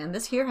everything, and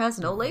this here has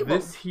no label.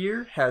 This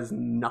here has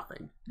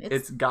nothing.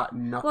 It's got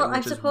nothing. Well, I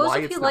suppose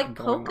if you like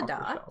polka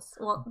dots,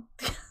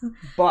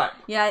 but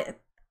yeah,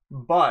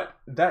 but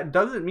that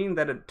doesn't mean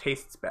that it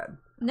tastes bad.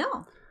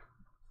 No,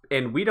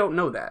 and we don't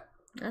know that.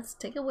 Let's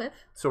take a whiff.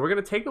 So we're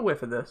going to take a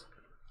whiff of this.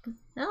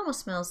 That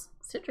almost smells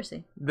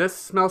citrusy. This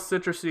smells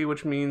citrusy,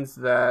 which means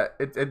that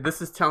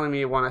this is telling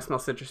me when I smell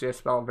citrusy, I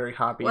smell very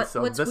hoppy. What's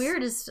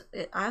weird is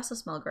I also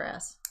smell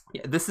grass.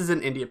 Yeah, this is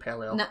an India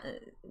Pale Ale.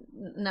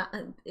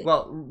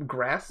 Well,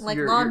 grass? Like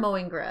lawn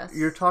mowing grass.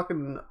 You're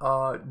talking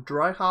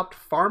dry hopped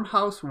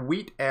farmhouse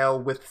wheat ale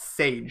with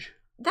sage.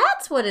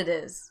 That's what it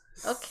is.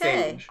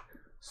 Okay. Sage.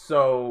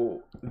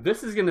 So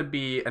this is going to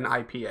be an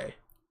IPA.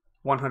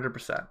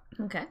 100%.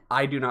 Okay.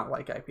 I do not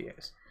like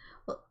IPAs.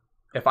 Well,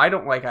 if I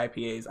don't like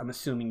IPAs, I'm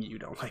assuming you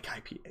don't like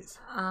IPAs.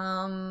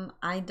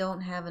 I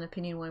don't have an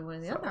opinion one way or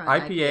the other on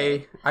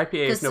IPA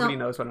is nobody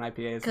knows what an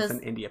IPA is. It's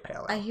an India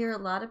Pale Ale. I hear a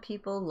lot of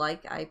people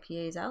like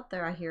IPAs out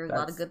there. I hear a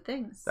lot of good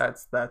things.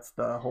 That's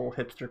the whole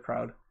hipster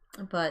crowd.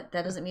 But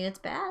that doesn't mean it's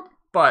bad.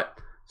 But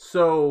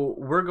so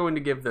we're going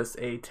to give this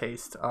a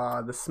taste.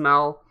 The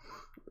smell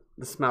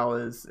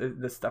is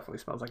this definitely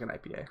smells like an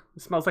IPA.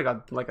 It smells like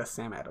a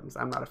Sam Adams.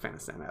 I'm not a fan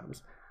of Sam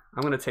Adams.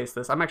 I'm gonna taste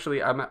this. I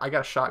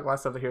got a shot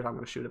glass over here. So I'm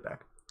gonna shoot it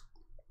back.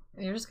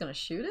 You're just gonna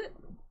shoot it?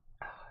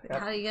 Yep.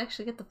 How do you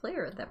actually get the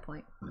flavor at that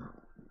point?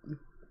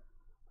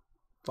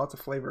 Lots of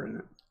flavor in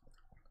it.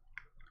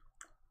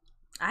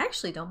 I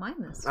actually don't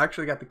mind this. I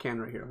actually got the can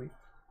right here.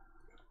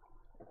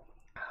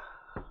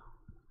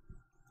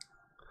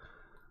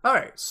 All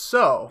right,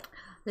 so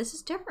this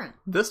is different.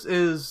 This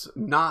is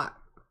not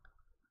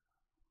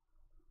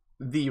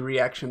the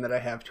reaction that I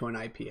have to an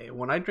IPA.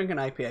 When I drink an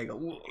IPA, I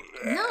go,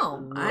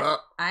 no, I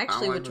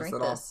actually would drink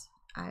this.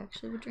 I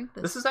actually would drink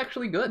this. This is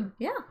actually good.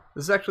 Yeah.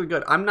 This is actually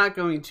good. I'm not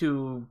going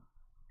to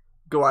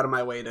go out of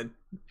my way to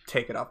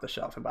take it off the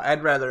shelf and buy.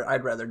 I'd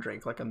rather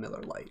drink like a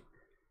Miller Lite.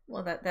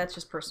 Well, that's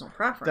just personal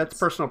preference. That's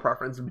personal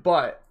preference,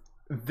 but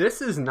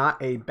this is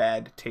not a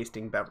bad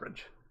tasting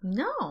beverage.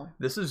 No.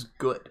 This is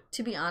good.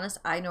 To be honest,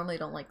 I normally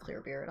don't like clear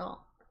beer at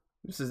all.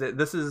 This is it.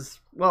 This is,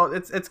 well,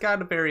 it's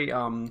got a very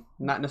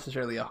not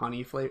necessarily a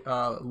honey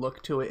flavor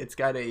look to it. It's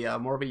got a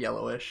more of a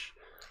yellowish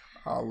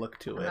look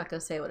to it. I'm not gonna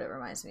say what it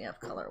reminds me of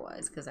color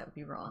wise because that would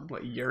be wrong.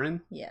 What,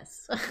 urine?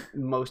 Yes.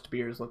 Most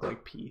beers look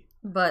like pee.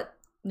 But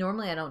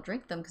normally I don't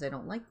drink them because I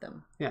don't like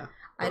them. Yeah.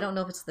 I don't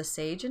know if it's the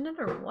sage in it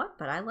or what,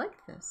 but I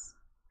like this.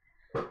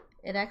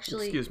 It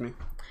actually. Excuse me.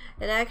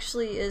 It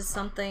actually is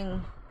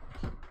something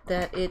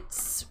that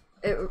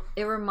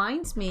it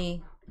reminds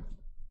me.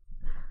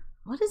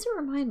 What does it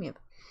remind me of?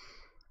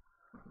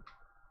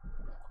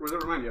 What does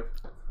it remind you of?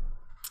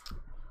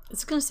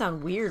 It's gonna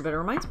sound weird, but it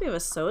reminds me of a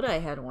soda I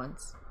had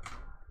once.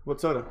 What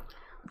soda?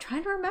 I'm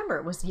trying to remember.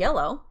 It was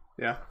yellow.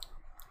 Yeah.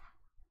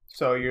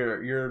 So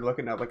you're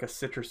looking at like a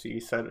citrusy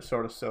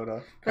sort of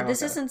soda. But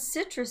this isn't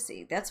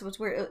citrusy. That's what's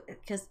weird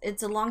because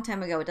it's a long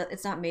time ago.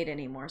 It's not made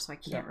anymore, so I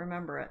can't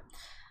remember it.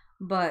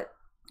 But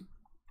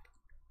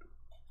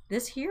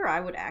this here,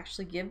 I would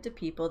actually give to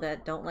people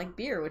that don't like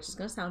beer, which is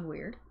gonna sound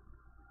weird.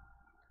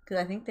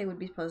 Because I think they would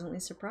be pleasantly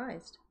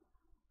surprised.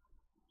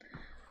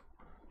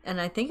 And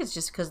I think it's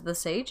just because of the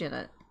sage in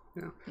it.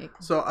 Yeah.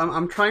 So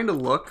I'm trying to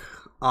look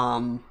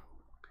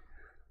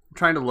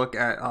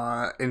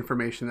at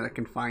information that I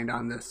can find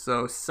on this.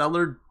 So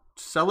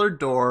cellar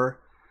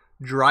door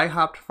dry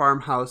hopped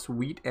farmhouse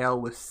wheat ale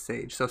with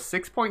sage. So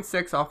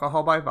 6.6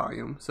 alcohol by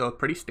volume. So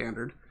pretty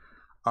standard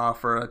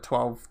for a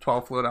 12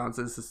 fluid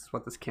ounces. This is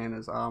what this can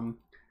is.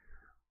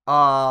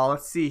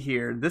 Let's see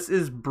here. This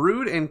is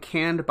brewed and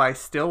canned by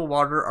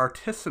Stillwater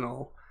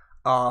Artisanal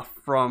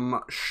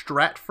from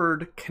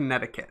Stratford,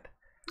 Connecticut.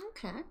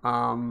 Okay.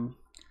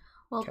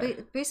 Well,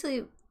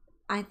 basically,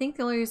 I think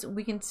the only reason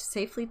we can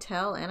safely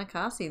tell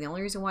Anacostia, the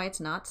only reason why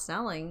it's not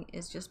selling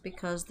is just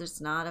because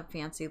there's not a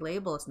fancy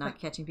label. It's not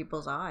catching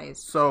people's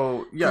eyes.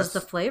 So, yes. Because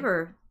the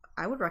flavor,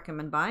 I would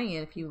recommend buying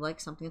it if you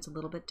like something that's a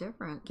little bit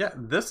different. Yeah,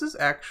 this is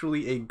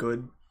actually a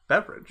good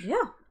beverage.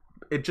 Yeah.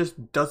 It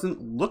just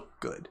doesn't look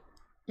good.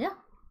 Yeah.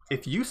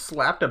 If you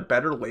slapped a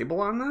better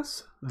label on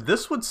this,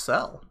 this would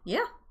sell.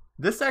 Yeah.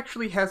 This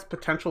actually has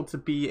potential to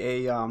be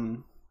a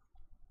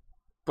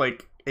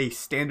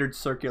standard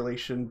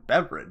circulation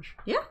beverage.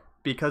 Yeah.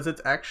 Because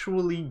it's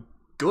actually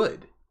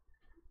good.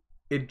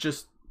 It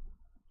just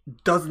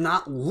does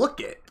not look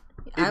it.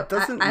 It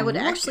doesn't. I would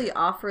actually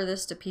offer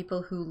this to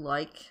people who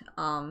like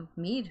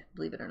mead,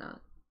 believe it or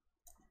not.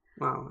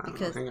 Wow.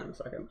 Hang on a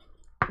second.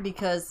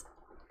 Because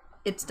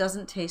it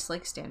doesn't taste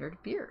like standard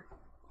beer.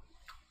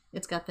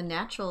 It's got the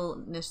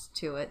naturalness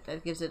to it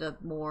that gives it a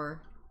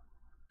more,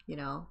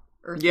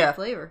 earthy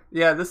flavor.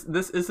 Yeah, this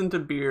isn't a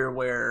beer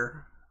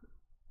where,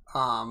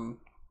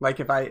 like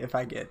if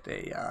I get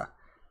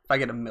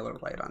a Miller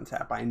Lite on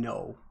tap, I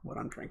know what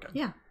I'm drinking.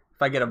 Yeah.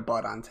 If I get a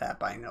Bud on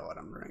tap, I know what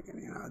I'm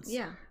drinking.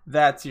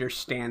 That's your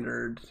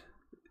standard.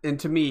 And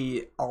to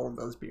me, all of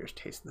those beers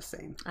taste the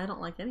same. I don't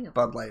like any of them.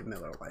 Bud Light,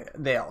 Miller Lite,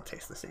 they all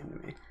taste the same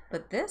to me.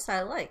 But this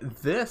I like.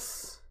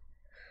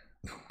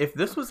 If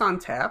this was on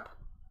tap,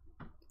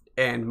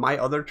 and my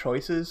other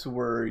choices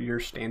were your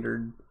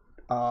standard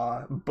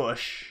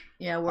Busch.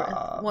 Yeah,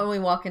 when we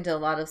walk into a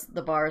lot of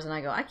the bars and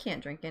I go, I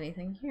can't drink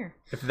anything here.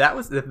 If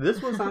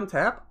this was on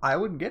tap, I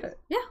would get it.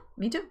 Yeah,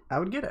 me too. I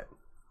would get it.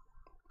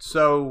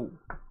 So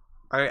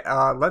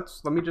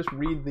Let me just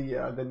read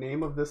the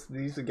name of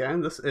these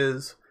again. This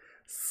is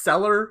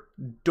Cellar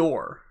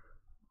Door.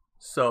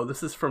 So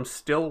this is from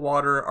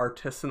Stillwater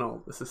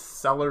Artisanal. This is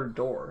Cellar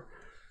Door.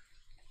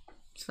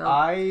 So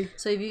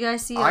if you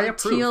guys see a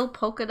teal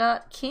polka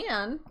dot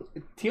can,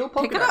 teal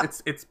polka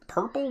dot, it's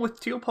purple with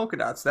teal polka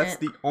dots. That's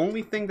the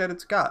only thing that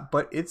it's got.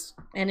 But it's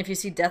and if you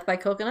see Death by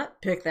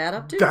Coconut, pick that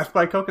up too. Death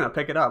by Coconut,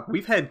 pick it up.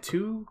 We've had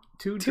two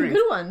drinks,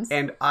 good ones,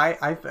 and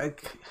I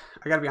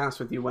gotta be honest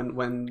with you.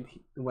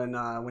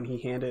 When he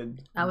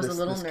handed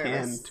this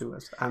can to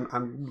us,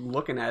 I'm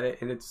looking at it,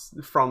 and it's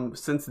from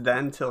since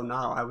then till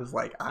now. I was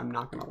like, I'm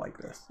not gonna like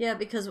this. Yeah,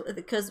 because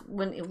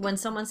when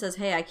someone says,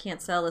 "Hey, I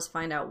can't sell this,"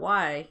 find out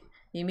why.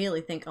 You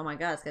immediately think, "Oh my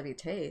God, it's gotta be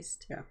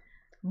taste." Yeah,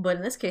 but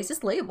in this case,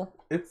 it's label.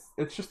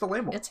 It's just a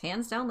label. It's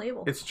hands down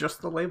label. It's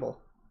just the label.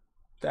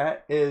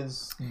 That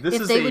is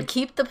if they would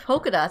keep the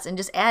polka dots and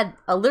just add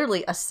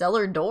literally a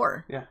cellar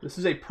door. Yeah, this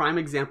is a prime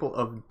example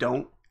of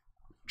don't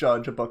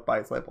judge a book by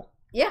its label.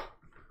 Yeah.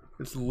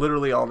 It's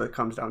literally all that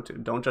comes down to.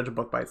 Don't judge a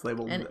book by its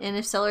label. And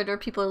if cellar door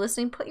people are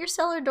listening, put your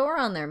cellar door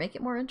on there. Make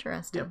it more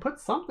interesting. Yeah, put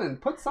something.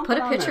 Put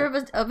a picture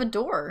of a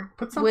door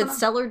with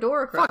cellar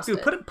door across it.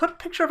 Fuck, dude, put a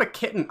picture of a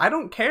kitten. I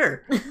don't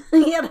care.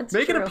 Yeah, that's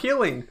Make it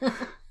appealing.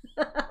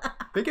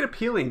 Make it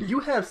appealing. You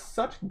have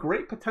such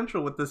great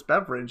potential with this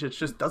beverage. It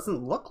just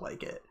doesn't look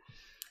like it.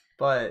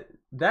 But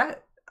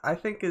that, I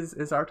think,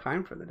 is our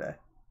time for the day.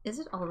 Is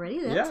it already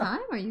that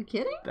time? Are you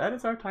kidding? That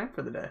is our time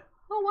for the day.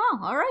 Oh,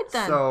 wow. All right,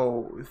 then.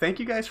 So, thank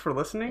you guys for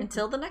listening.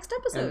 Until the next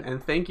episode.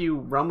 And thank you,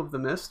 Realm of the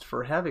Mist,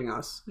 for having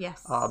us.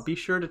 Yes. Be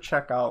sure to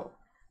check out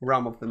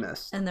Realm of the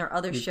Mist. And there are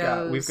other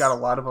shows. We've got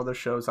a lot of other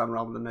shows on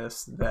Realm of the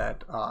Mist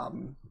that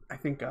I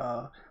think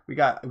we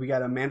got a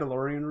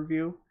Mandalorian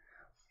review.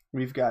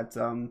 We've got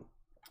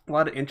a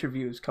lot of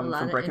interviews coming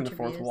from Breaking the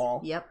Fourth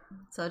Wall. Yep.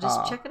 So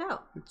just check it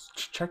out.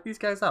 Check these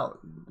guys out.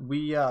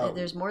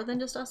 There's more than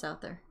just us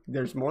out there.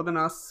 There's more than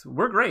us.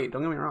 We're great.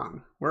 Don't get me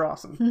wrong. We're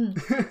awesome.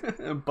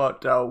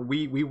 But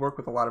we work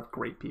with a lot of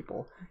great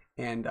people,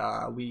 and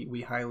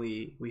we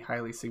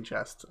highly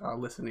suggest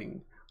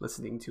listening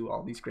to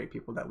all these great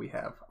people that we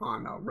have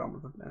on Realm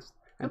of the Mist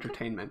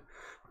Entertainment.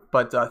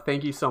 But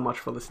thank you so much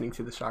for listening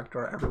to The Shock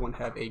Drawer. Everyone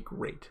have a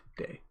great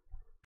day.